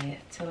sad.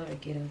 Tell her to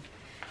get her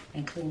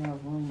and clean her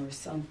room or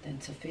something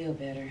to feel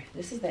better.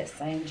 This is that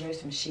same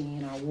dress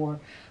machine I wore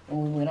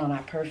when we went on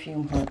our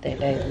perfume hunt that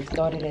day. We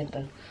started at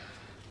the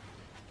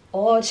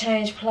oil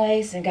change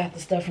place and got the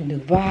stuff from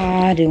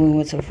Dubai. Then we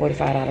went to the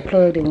 $45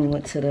 plug. Then we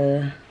went to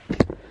the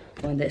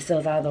one that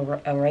sells all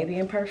the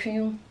Arabian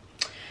perfume.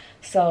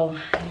 So,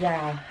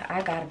 yeah,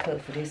 I gotta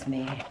cook for this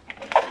man.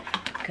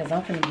 Because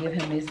I'm gonna give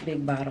him this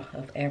big bottle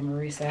of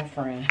Ambery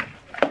Saffron.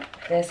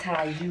 That's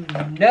how you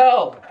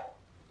know.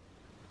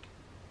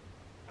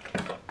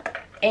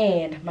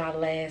 And my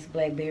last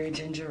blackberry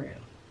ginger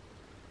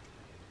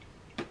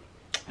ale.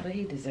 But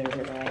he deserved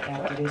it right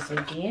after this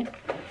weekend.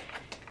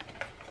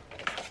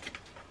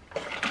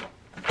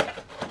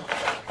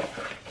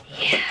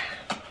 Yeah.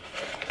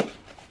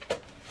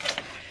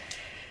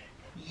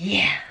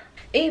 Yeah.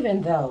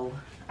 Even though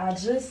I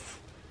just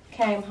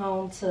came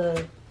home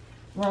to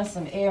run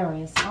some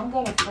errands, I'm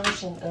gonna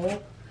freshen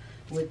up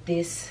with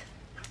this.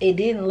 It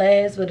didn't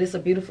last, but it's a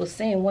beautiful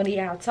scent. One of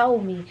y'all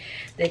told me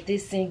that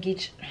this scent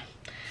gets you.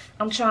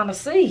 I'm trying to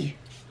see.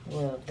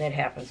 Well, that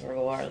happens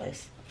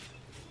regardless.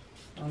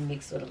 I'll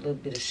mix with a little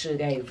bit of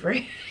sugar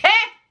Avery.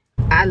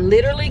 I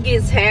literally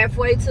gets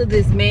halfway to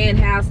this man's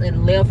house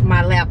and left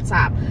my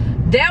laptop.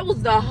 That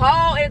was the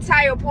whole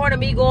entire point of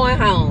me going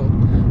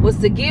home. Was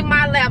to get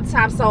my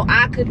laptop so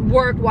I could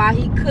work while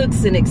he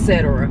cooks and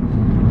etc.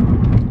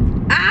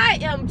 I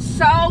am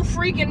so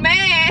freaking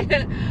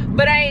mad,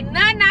 but ain't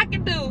nothing I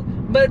can do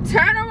but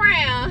turn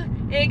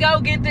around and go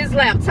get this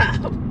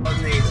laptop.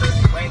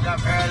 Wake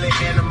up early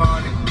in the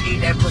morning, eat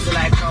that pussy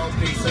like cold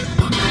pizza.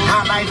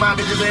 I like my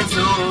bitches in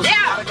tools.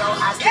 Yeah.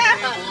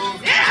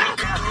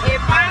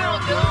 If I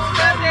don't do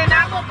nothing,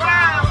 I'm a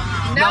problem.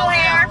 No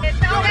hair,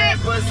 no that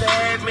pussy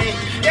at me.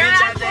 Girl,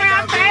 I swear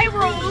I pay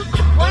rules.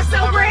 What's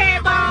up,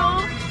 red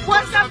bone?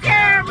 What's up,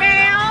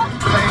 caramel?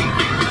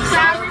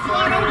 Sorry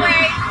for the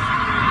wait.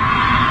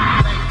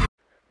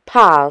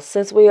 Pause,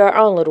 since we are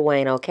on Lil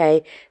Wayne,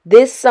 okay?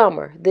 This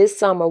summer,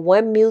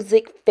 One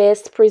Music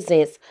Fest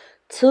presents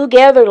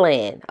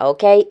Togetherland,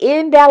 okay?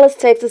 In Dallas,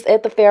 Texas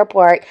at the Fair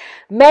Park,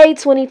 May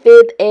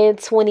 25th and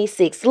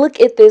 26th. Look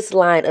at this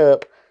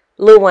lineup.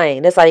 Lil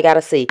Wayne, that's all you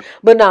gotta see.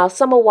 But no,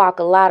 Summer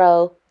Walker,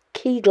 Lotto,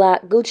 Key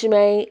Glock, Gucci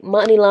Mane,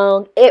 Money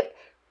Long.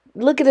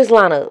 Look at this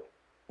lineup.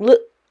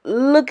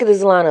 Look at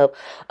this lineup.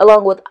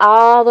 Along with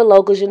all the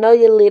locals. You know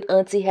your lit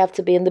auntie have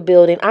to be in the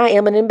building. I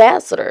am an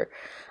ambassador.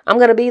 I'm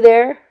going to be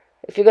there.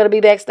 If you're going to be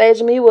backstage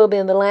with me, we'll be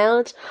in the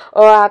lounge.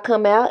 Or I'll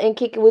come out and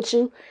kick it with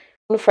you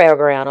on the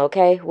fairground,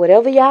 okay?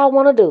 Whatever y'all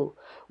want to do,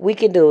 we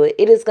can do it.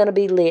 It is going to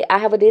be lit. I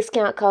have a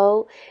discount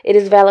code. It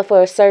is valid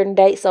for a certain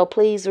date, so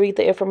please read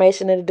the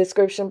information in the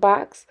description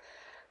box.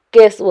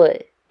 Guess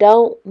what?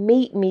 Don't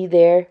meet me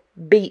there.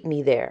 Beat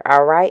me there,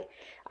 all right?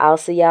 I'll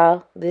see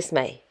y'all this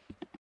May.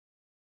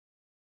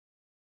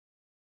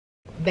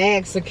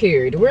 Bag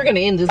secured. We're going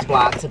to end this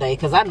vlog today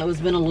because I know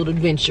it's been a little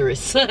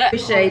adventurous.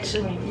 Appreciate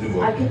you.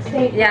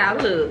 Yeah,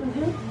 look.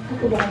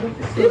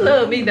 You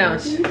love me,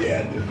 don't you?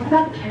 Yeah, I do. What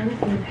about the camera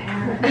from your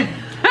parents?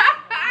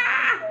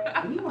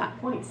 You want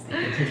points that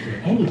can take you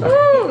anywhere.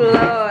 Oh,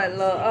 Lord,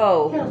 Lord.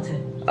 Oh.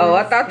 Hilton. Oh,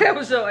 I thought that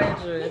was your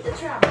address. It's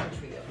a travel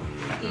trio.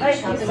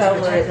 Thank you so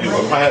much.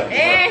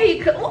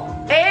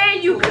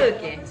 And you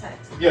cooking.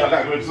 Yeah, I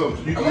got to do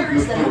something. You can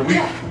do a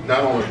week. Not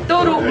only.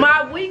 Through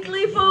my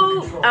weekly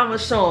food, I'm going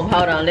to show them.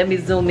 Hold on, let me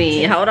zoom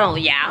in. Hold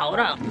on, y'all. Hold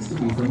on. This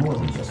could be for more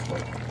than just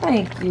play.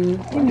 Thank you.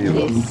 Give me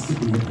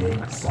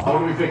this. How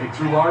do we think it?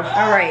 2 large?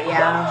 All right,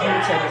 y'all. Let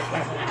me check this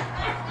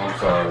out. I'm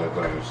sorry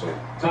that was so.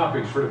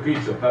 Toppings for the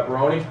pizza,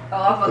 pepperoni. Oh,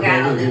 I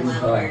forgot how this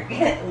one work.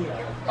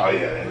 Oh,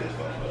 yeah, that is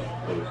fun.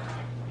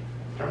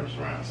 Turn this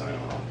around, sign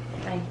off.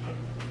 Thank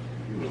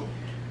You will.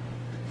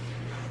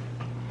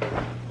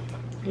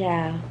 you.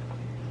 Yeah.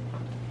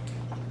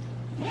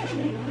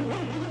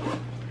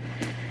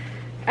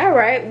 All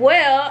right,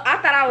 well, I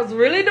thought I was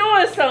really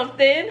doing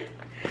something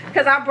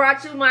because I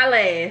brought you my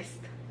last.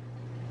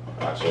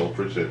 I so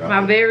appreciate that.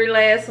 My very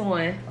last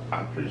one.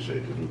 I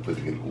appreciate it. We're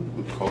putting it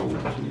with cold. Oh,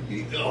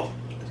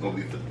 it's going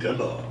to be for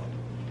dinner.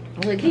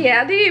 Look, he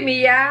outdid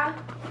me, y'all. I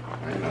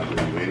ain't not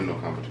doing you ain't in no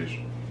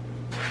competition.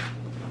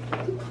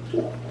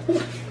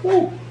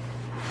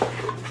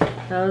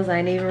 Those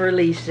ain't even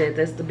released yet.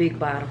 That's the big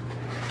bottle.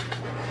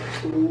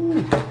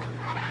 Ooh.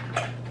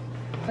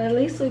 At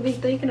least we be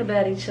thinking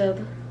about each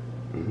other.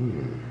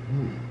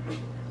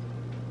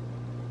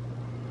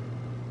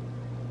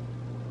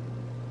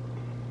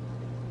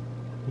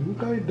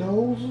 Okay,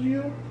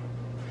 dossier.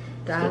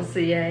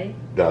 Dossier.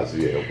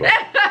 Dossier, bro.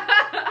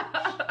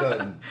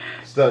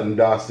 Stunting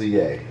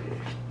dossier.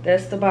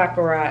 That's the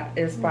Baccarat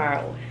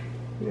inspired one.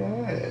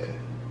 Yeah.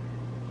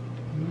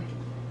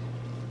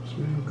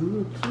 Smell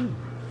good too.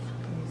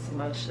 Need some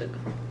more sugar.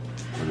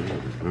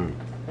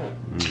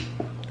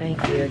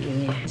 Thank you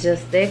again.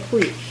 Just that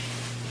quick.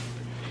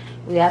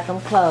 We got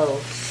some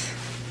clothes.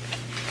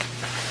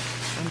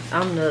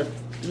 I'm the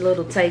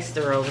little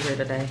taster over here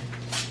today.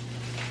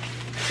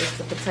 It's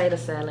a potato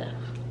salad.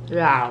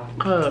 Yeah,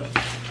 cuz.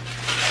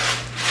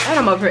 And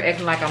I'm over here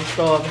acting like I'm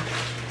starving.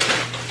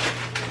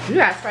 You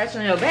got scratch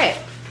on your back.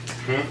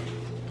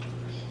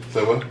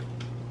 Say what?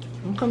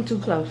 Don't come too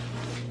close.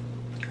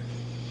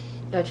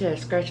 That you had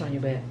a scratch on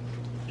your back.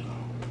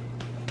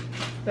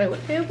 Wait, what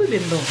the hell we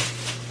been doing?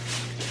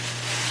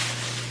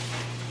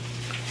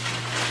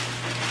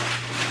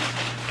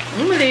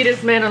 I'm gonna leave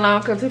this man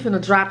alone because he's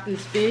finna drop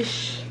this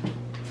fish.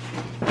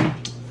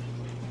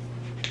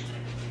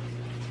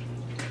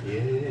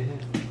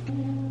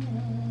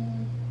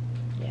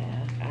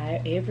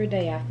 Yeah, every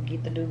day I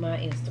forget to do my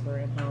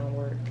Instagram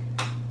homework.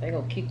 They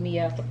gonna kick me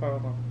out the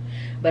program.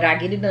 But I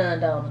get it done,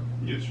 don't I?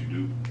 Yes, you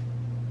do.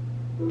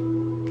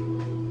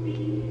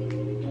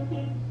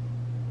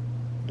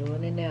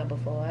 Doing it now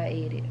before I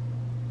eat it.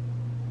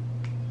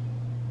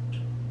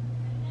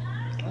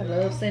 I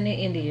love sending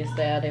Indian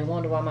style. They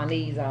wonder why my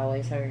knees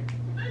always hurt.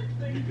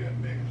 You got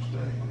Megan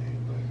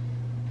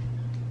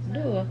Thee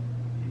Do it.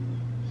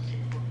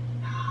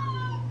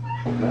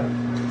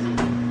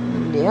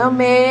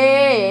 Yummy!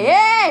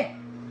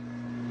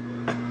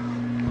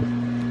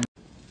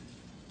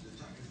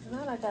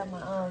 Now I got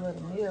my own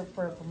little meal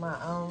prep for my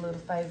own little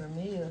favorite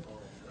meal.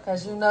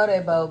 Cause you know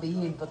that bowl be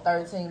hitting for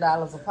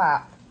 $13 a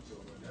pop.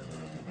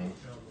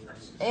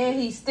 And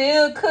he's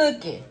still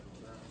cooking.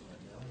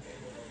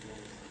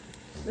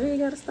 Then you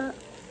gotta stop.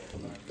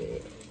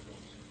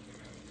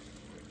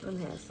 Let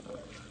me have some.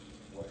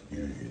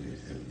 You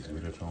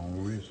with your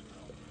own wrist?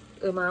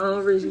 In my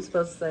own wrist, you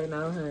supposed to say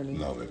no, honey.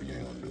 No, baby, you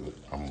ain't gonna do it.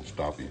 I'm gonna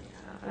stop you.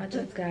 I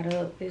just got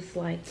up. It's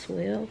like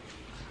 12.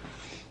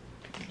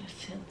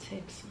 Let's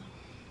text him.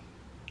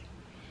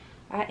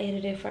 I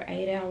edited for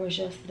 8 hours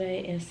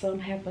yesterday, and something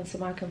happened to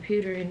my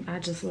computer, and I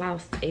just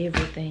lost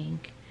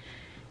everything.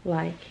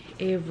 Like,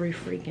 every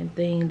freaking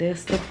thing.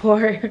 That's the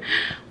part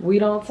we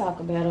don't talk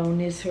about on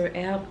this here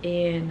app,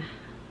 and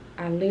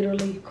I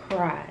literally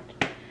cried.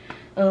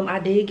 I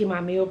did get my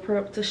meal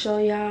prep to show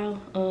y'all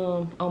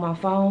on my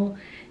phone,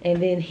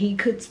 and then he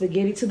cooked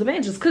spaghetti too. The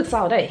man just cooks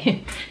all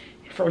day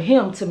for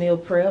him to meal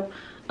prep.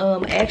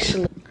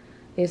 Actually,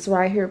 it's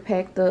right here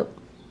packed up.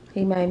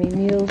 He made me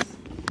meals.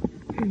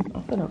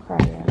 I'm gonna cry,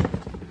 y'all.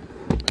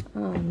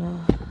 Oh no.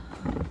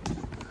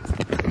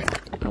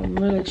 I'm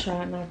really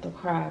trying not to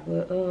cry,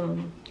 but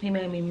he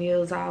made me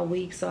meals all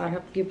week, so I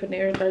have to get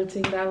Panera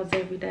 $13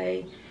 every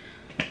day.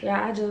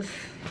 Yeah,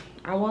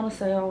 I want to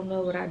say I don't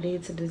know what I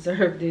did to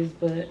deserve this,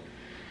 but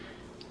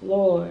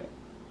Lord.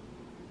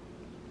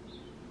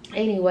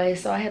 Anyway,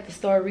 so I had to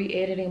start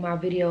re-editing my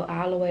video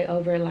all the way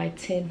over at like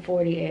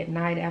 10:40 at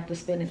night after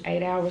spending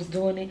 8 hours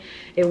doing it.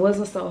 It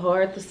wasn't so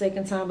hard the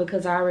second time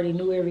because I already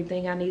knew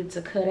everything I needed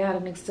to cut out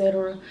and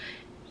etc.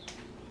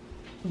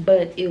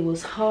 But it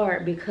was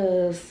hard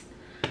because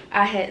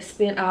I had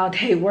spent all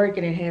day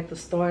working and had to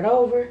start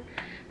over.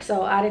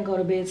 So I didn't go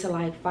to bed till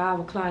like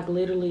 5 o'clock,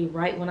 literally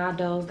right when I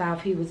dozed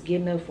off. He was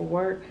getting up for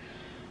work.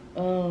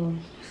 So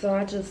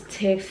I just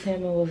texted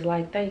him and was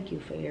like, thank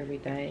you for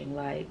everything.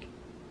 Like,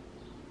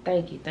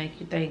 thank you, thank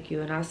you, thank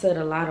you. And I said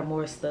a lot of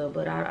more stuff,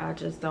 but I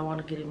just don't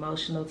want to get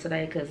emotional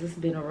today because it's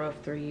been a rough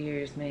 3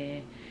 years,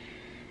 man.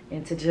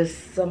 And to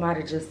just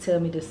somebody just tell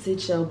me to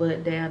sit your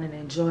butt down and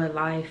enjoy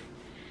life,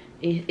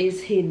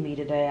 it's hitting me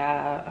today.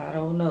 I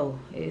don't know.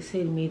 It's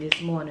hitting me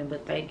this morning,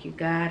 but thank you,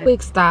 God.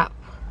 Quick stop.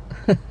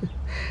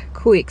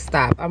 Quick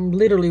stop. I'm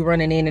literally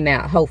running in and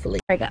out, hopefully.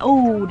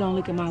 Oh, don't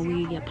look at my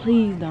wig yet.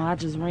 Please don't. I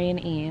just ran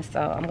in. So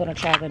I'm going to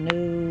try the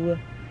new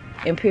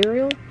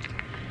Imperial.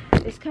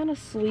 It's kind of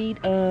sweet.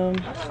 I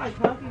like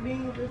coffee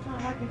beans or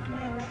something I can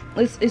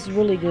smell. It's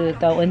really good,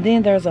 though. And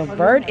then there's a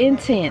VERT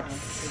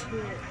Intense.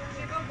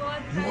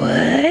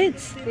 What?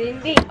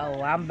 Cindy.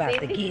 Oh, I'm about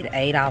to get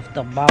 8 off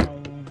the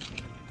bone.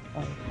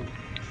 Oh.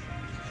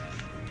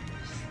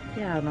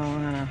 Y'all know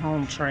I'm on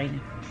home training.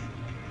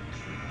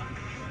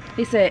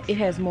 He said it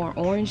has more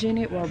orange in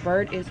it, while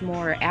VERT is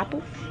more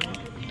apple.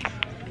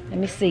 Let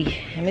me see.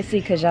 Let me see,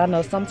 because y'all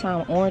know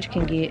sometimes orange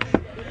can get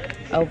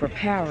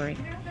overpowering.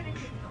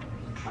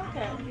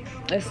 Okay.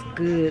 That's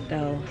good,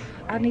 though.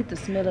 I need to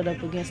smell it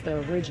up against the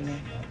original.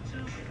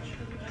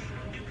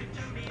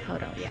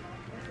 Hold on, yeah.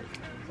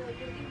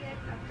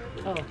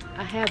 Oh,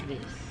 I have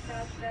this.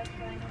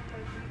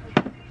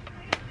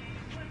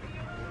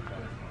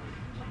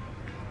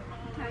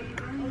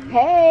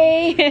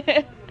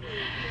 Hey!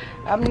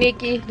 I'm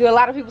Nikki. Do a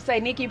lot of people say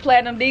Nikki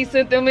Platinum D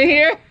sent them in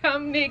here?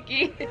 I'm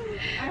Nikki.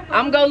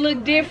 I'm gonna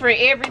look different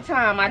every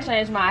time. I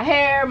change my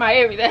hair, my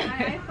everything.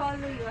 I follow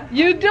you.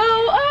 You do?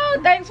 Oh,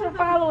 thanks for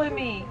following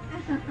me.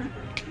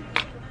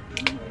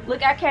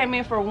 Look, I came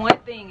in for one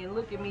thing and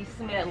look at me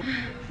smelling.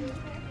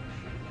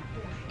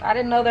 I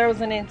didn't know there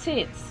was an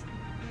intense.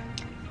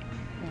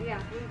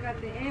 Yeah,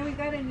 we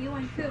got a new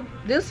one too.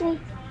 This one?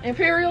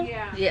 Imperial?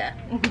 Yeah. Yeah.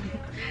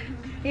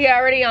 He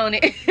already on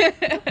it.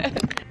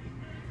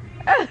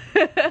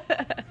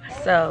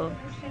 So,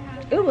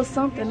 it was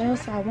something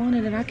else I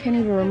wanted and I can't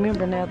even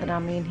remember now that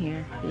I'm in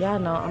here. Y'all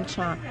know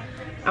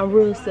I'm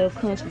real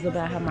self-conscious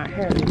about how my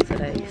hair looks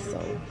today, so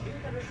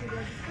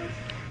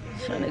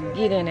trying to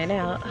get in and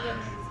out.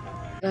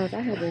 Guys,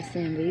 I have been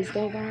seeing these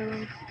go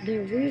viral.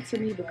 They're weird to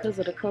me because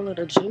of the color of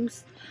the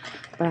juice,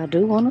 but I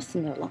do want to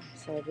smell them.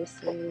 So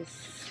this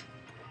is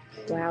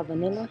Wild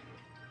Vanilla.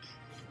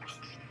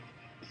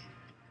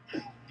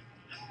 I'm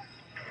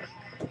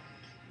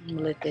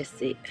gonna let that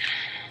sit.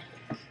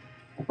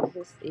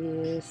 This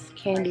is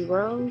Candy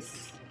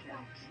Rose.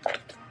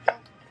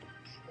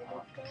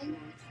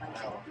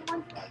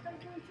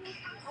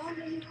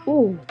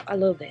 Ooh, I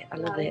love that. I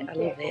love that. I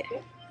love that.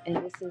 And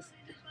this is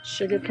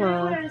Sugar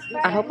Plum.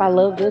 I hope I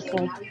love this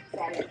one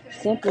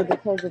simply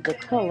because of the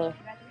color.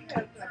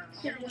 I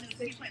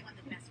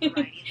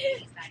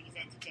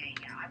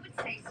would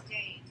say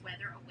stay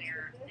weather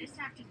aware this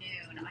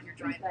afternoon on your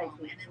drive home,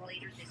 and then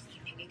later this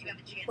evening we do have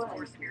a chance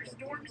for severe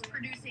storms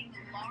producing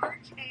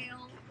large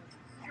hail,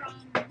 strong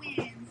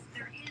winds.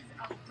 There is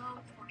a low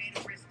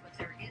tornado risk, but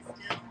there is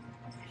still.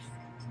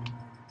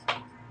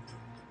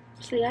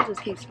 See, I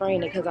just keep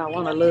spraying it because I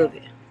want to love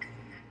it.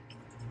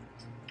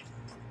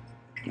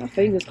 My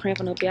fingers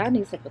cramping up here. I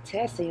need some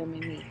potassium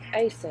in me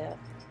ASAP.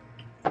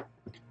 Let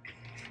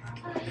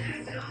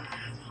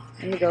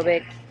me go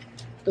back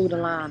through the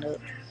lineup.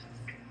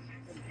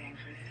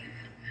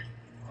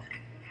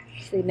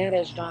 See, now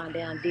that's drying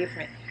down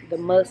different. The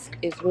musk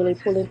is really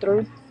pulling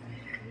through.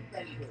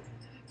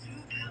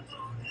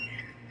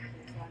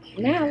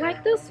 Now I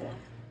like this one.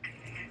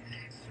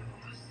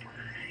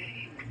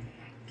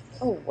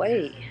 Oh,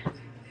 wait.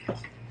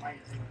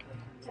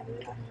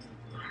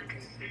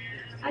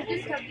 I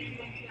just got these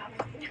ones.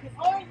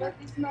 Oh, look,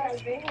 it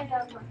smells very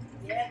nice.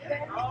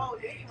 Oh,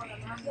 this one.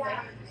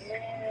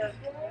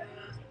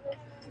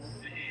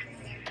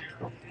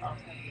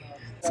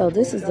 So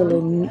this is the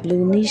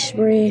Luniche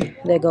spray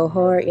that go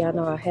hard. Y'all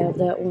know I have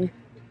that one.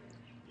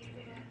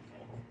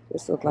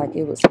 This look like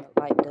it would smell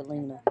like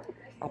Delina.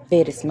 I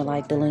bet it smell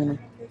like Delina.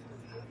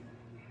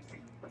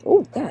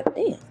 Oh, god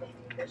damn.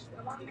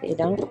 It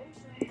don't.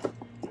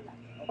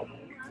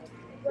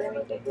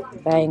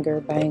 Banger,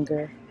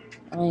 banger.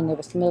 I ain't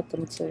never smelled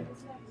them too.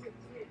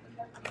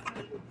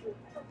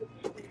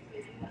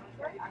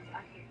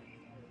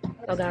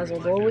 So guys, we're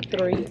going with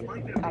 3.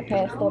 I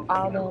passed up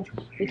all them.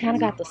 We kind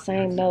of got the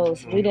same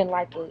nose. We didn't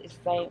like the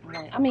same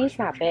one. I mean, it's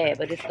not bad,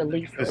 but it's the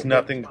least. There's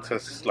nothing to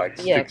like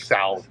sticks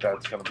out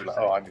that's gonna be like,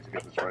 oh, I need to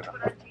get this right now.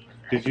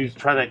 Did you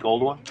try that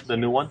gold one, the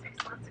new one?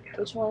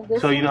 Which one?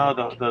 This so one? you know how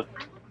the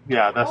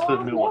yeah, that's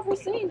the new one. I've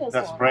never seen this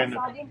That's one. brand new.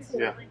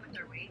 Yeah.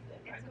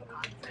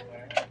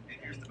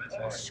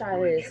 Let's try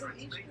this.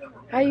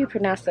 How you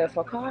pronounce that?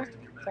 For car?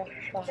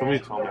 Somebody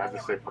told me I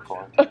just say for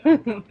car.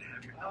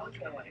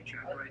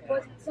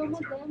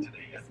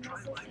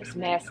 It's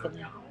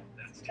masculine.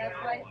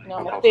 No,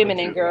 I'm a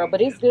feminine girl,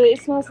 but it's good.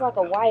 It smells like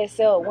a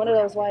YSL. One of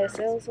those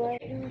YSLs,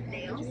 right?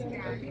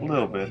 A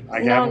little bit.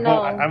 I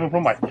haven't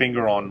put my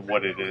finger on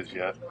what it is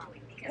yet.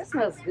 That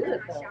smells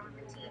good though.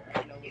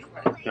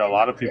 Yeah, a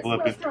lot of people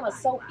have been. Kind of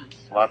soapy.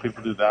 A lot of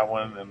people do that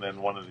one, and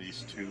then one of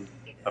these two,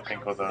 the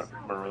pink or the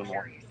maroon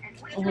one.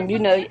 You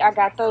know, I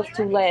got those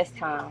 2 last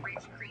time.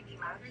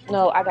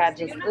 No, I got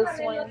just this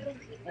one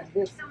and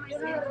this one.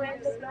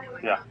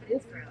 Yeah.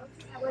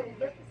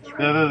 Yeah,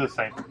 they're the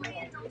same.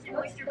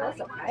 That's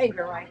a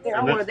banger right there.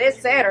 I ordered this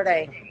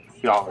Saturday.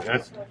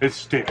 Yeah, it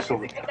sticks.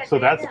 So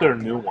that's their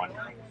new one.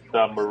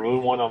 The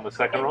maroon one on the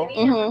second row.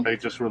 Mm-hmm. They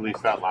just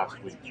released that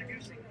last week.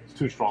 It's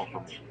too strong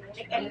for me.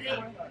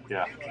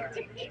 Yeah.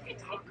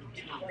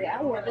 Yeah,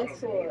 I wore this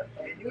to a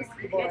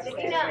whiskey bar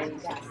Saturday.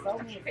 Got so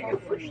many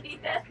compliments.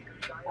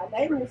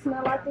 They even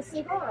smell like the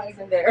cigars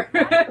in there.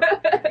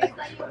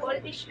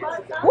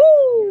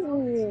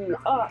 Woo!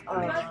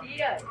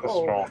 That's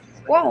strong.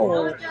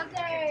 Whoa!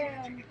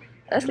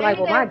 That's like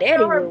what my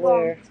daddy would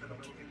wear.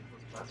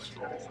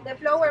 The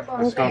flower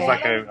bomb. It smells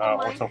like a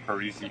also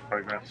Parisi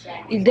fragrance.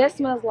 That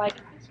smells like,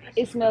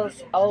 it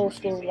smells old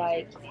school,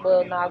 like,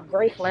 well, nah,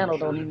 gray flannel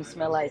don't even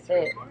smell like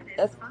that.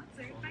 That's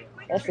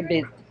a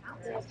bit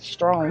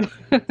strong.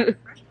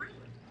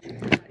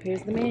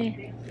 Here's the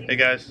man. Hey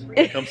guys,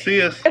 come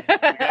see us. We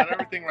got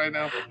everything right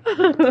now.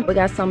 We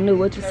got something new.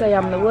 What you say?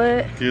 I'm the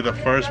what? You're the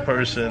first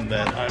person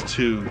that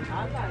to.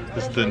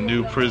 It's the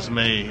new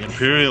PRISME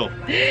Imperial.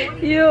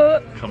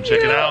 Yeah. Come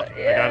check it out.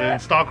 I got it in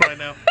stock right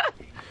now.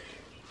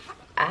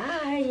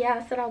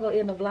 Yeah, I said I'll go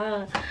in the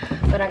vlog,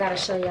 but I gotta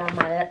show y'all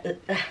my.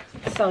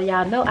 So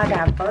y'all know I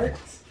got VERT.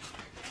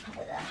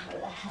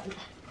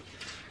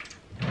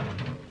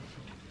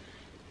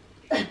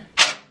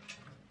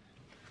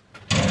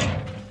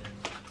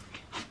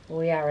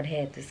 We already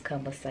had this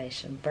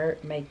conversation.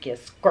 VERT make you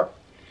squirt.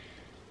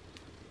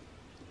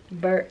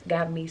 VERT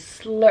got me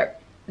slurp.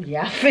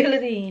 Y'all feel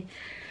it in.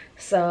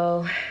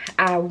 So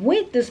I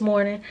went this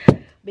morning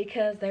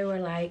because they were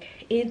like,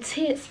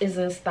 Intense is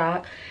in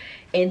stock.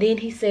 And then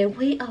he said,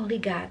 we only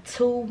got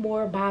 2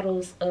 more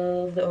bottles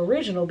of the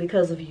original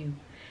because of you.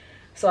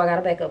 So I got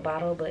a backup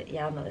bottle, but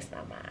y'all know it's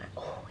not mine.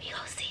 Oh, he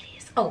gonna see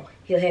this. Oh,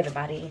 he'll have it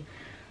by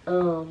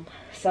then.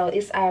 So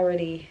it's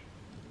already,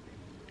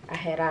 I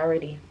had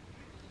already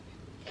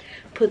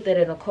put that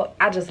in the car.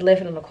 I just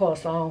left it in the car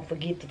so I don't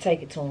forget to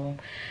take it to him.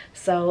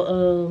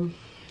 So,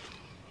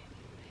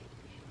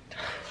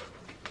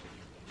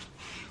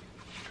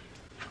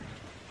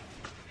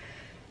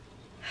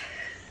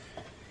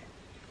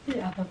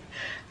 yeah.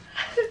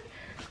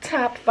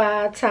 Top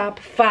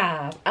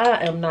 5.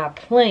 I am not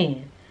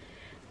playing.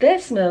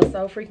 That smells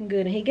so freaking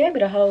good. And he gave me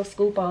the whole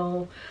scoop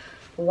on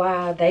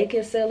why they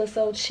can sell it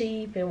so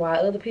cheap and why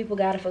other people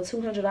got it for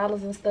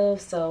 $200 and stuff.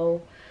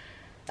 So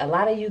a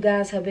lot of you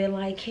guys have been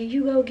like, can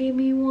you go get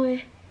me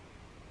one?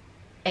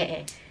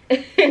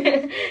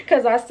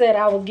 Because I said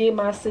I would give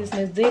my sis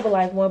Miss Diva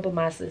like one, but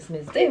my sis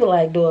Miss Diva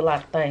like do a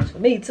lot of things for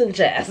me too,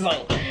 child.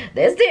 So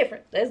that's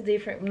different. That's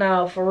different.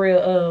 No, for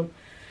real.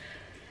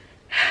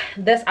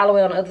 That's all the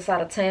way on the other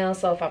side of town.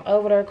 So if I'm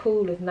over there,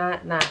 cool. If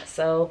not, not.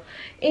 So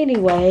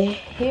anyway,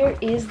 here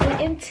is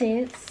the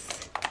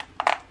Intense.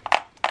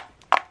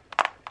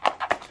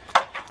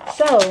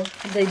 So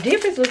the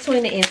difference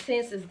between the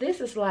Intense is this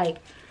is like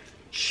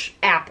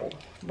apple,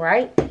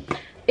 right?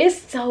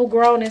 It's so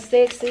grown and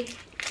sexy,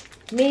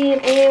 men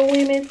and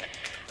women,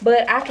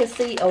 but I can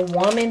see a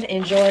woman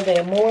enjoy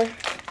that more.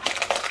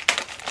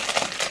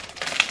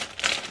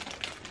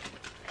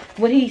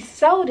 When he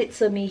sold it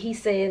to me, he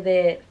said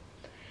that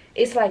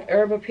it's like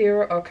Herba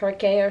Pure or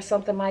Kirkay or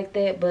something like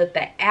that, but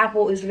the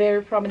apple is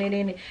very prominent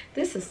in it.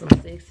 This is some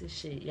sexy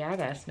shit. Yeah, I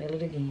gotta smell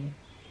it again.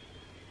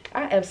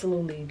 I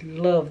absolutely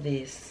love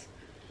this.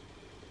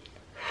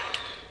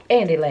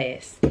 And it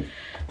lasts.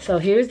 So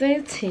here's the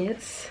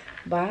Intense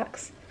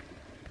box.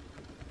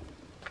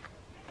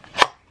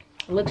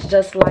 Looks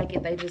just like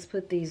it. They just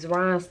put these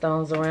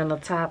rhinestones around the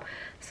top.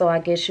 So I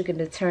guess you can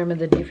determine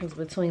the difference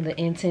between the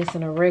Intense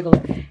and a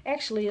regular.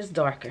 Actually, it's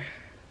darker.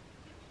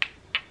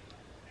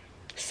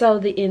 So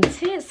the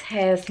Intense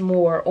has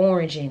more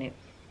orange in it.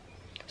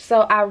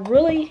 So I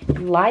really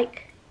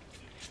like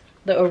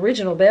the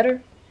original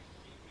better.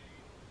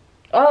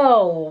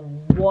 Oh,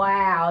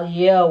 wow.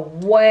 Yeah,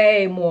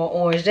 way more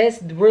orange.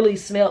 That's really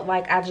smelled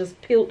like I just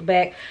peeled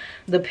back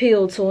the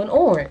peel to an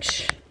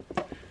orange.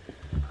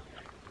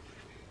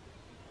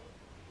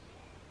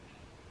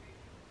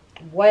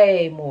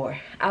 Way more.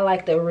 I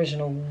like the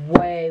original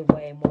way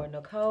more.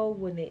 Nicole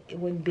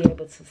wouldn't be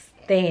able to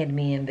stand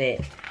me in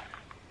that.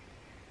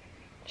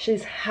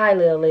 She's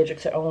highly allergic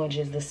to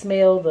oranges. The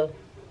smell,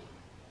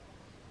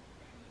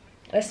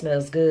 that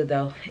smells good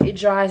though. It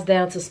dries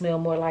down to smell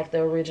more like the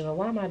original.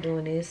 Why am I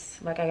doing this?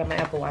 Like I got my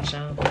Apple Watch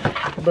on.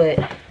 But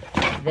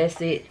that's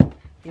it.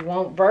 You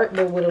want VERT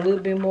but with a little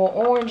bit more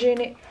orange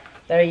in it.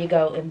 There you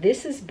go. And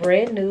this is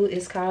brand new.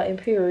 It's called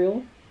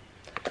Imperial.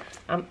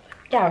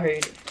 Y'all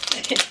heard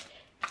it.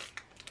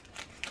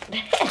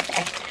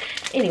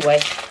 Anyway,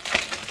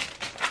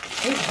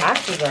 these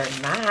boxes are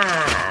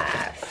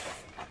nice.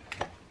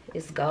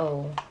 It's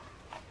gold.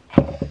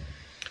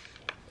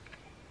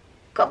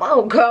 Come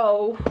on,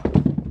 gold.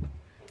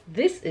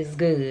 This is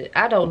good.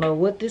 I don't know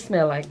what this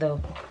smell like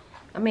though.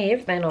 I mean,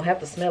 everything don't have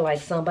to smell like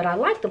something, but I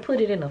like to put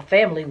it in a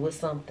family with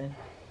something.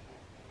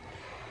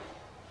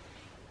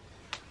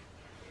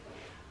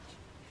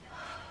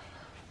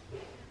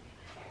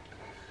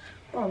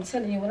 Well, I'm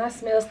telling you, when I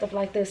smell stuff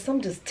like this,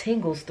 something just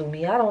tingles through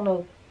me. I don't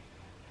know.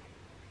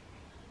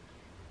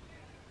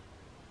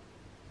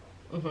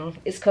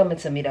 It's coming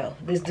to me though.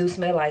 This do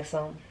smell like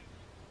something.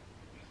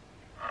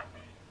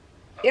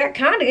 Yeah, I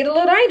kind of get a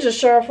little angel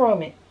share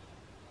from it.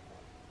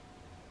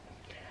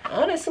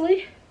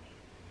 Honestly.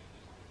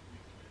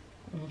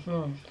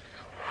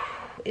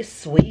 It's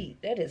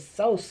sweet. That is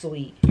so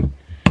sweet.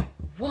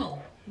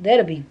 Whoa.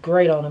 That'll be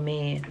great on a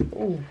man.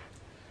 Ooh.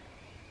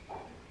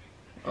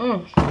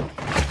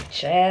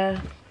 Child.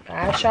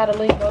 I'll try to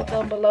link both of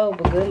them below,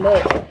 but good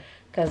luck.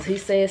 Because he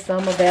said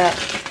something about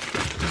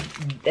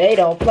they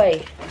don't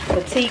play.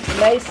 PATEK,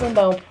 MAISON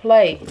don't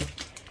play.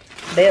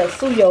 They'll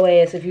sue your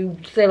ass if you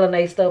selling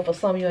their stuff or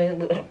something you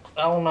ain't.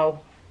 I don't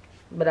know.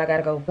 But I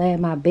gotta go. Glad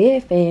my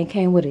bed fan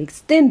came with an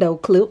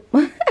extendo clip.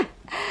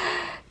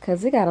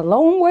 Because it got a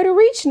long way to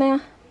reach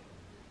now.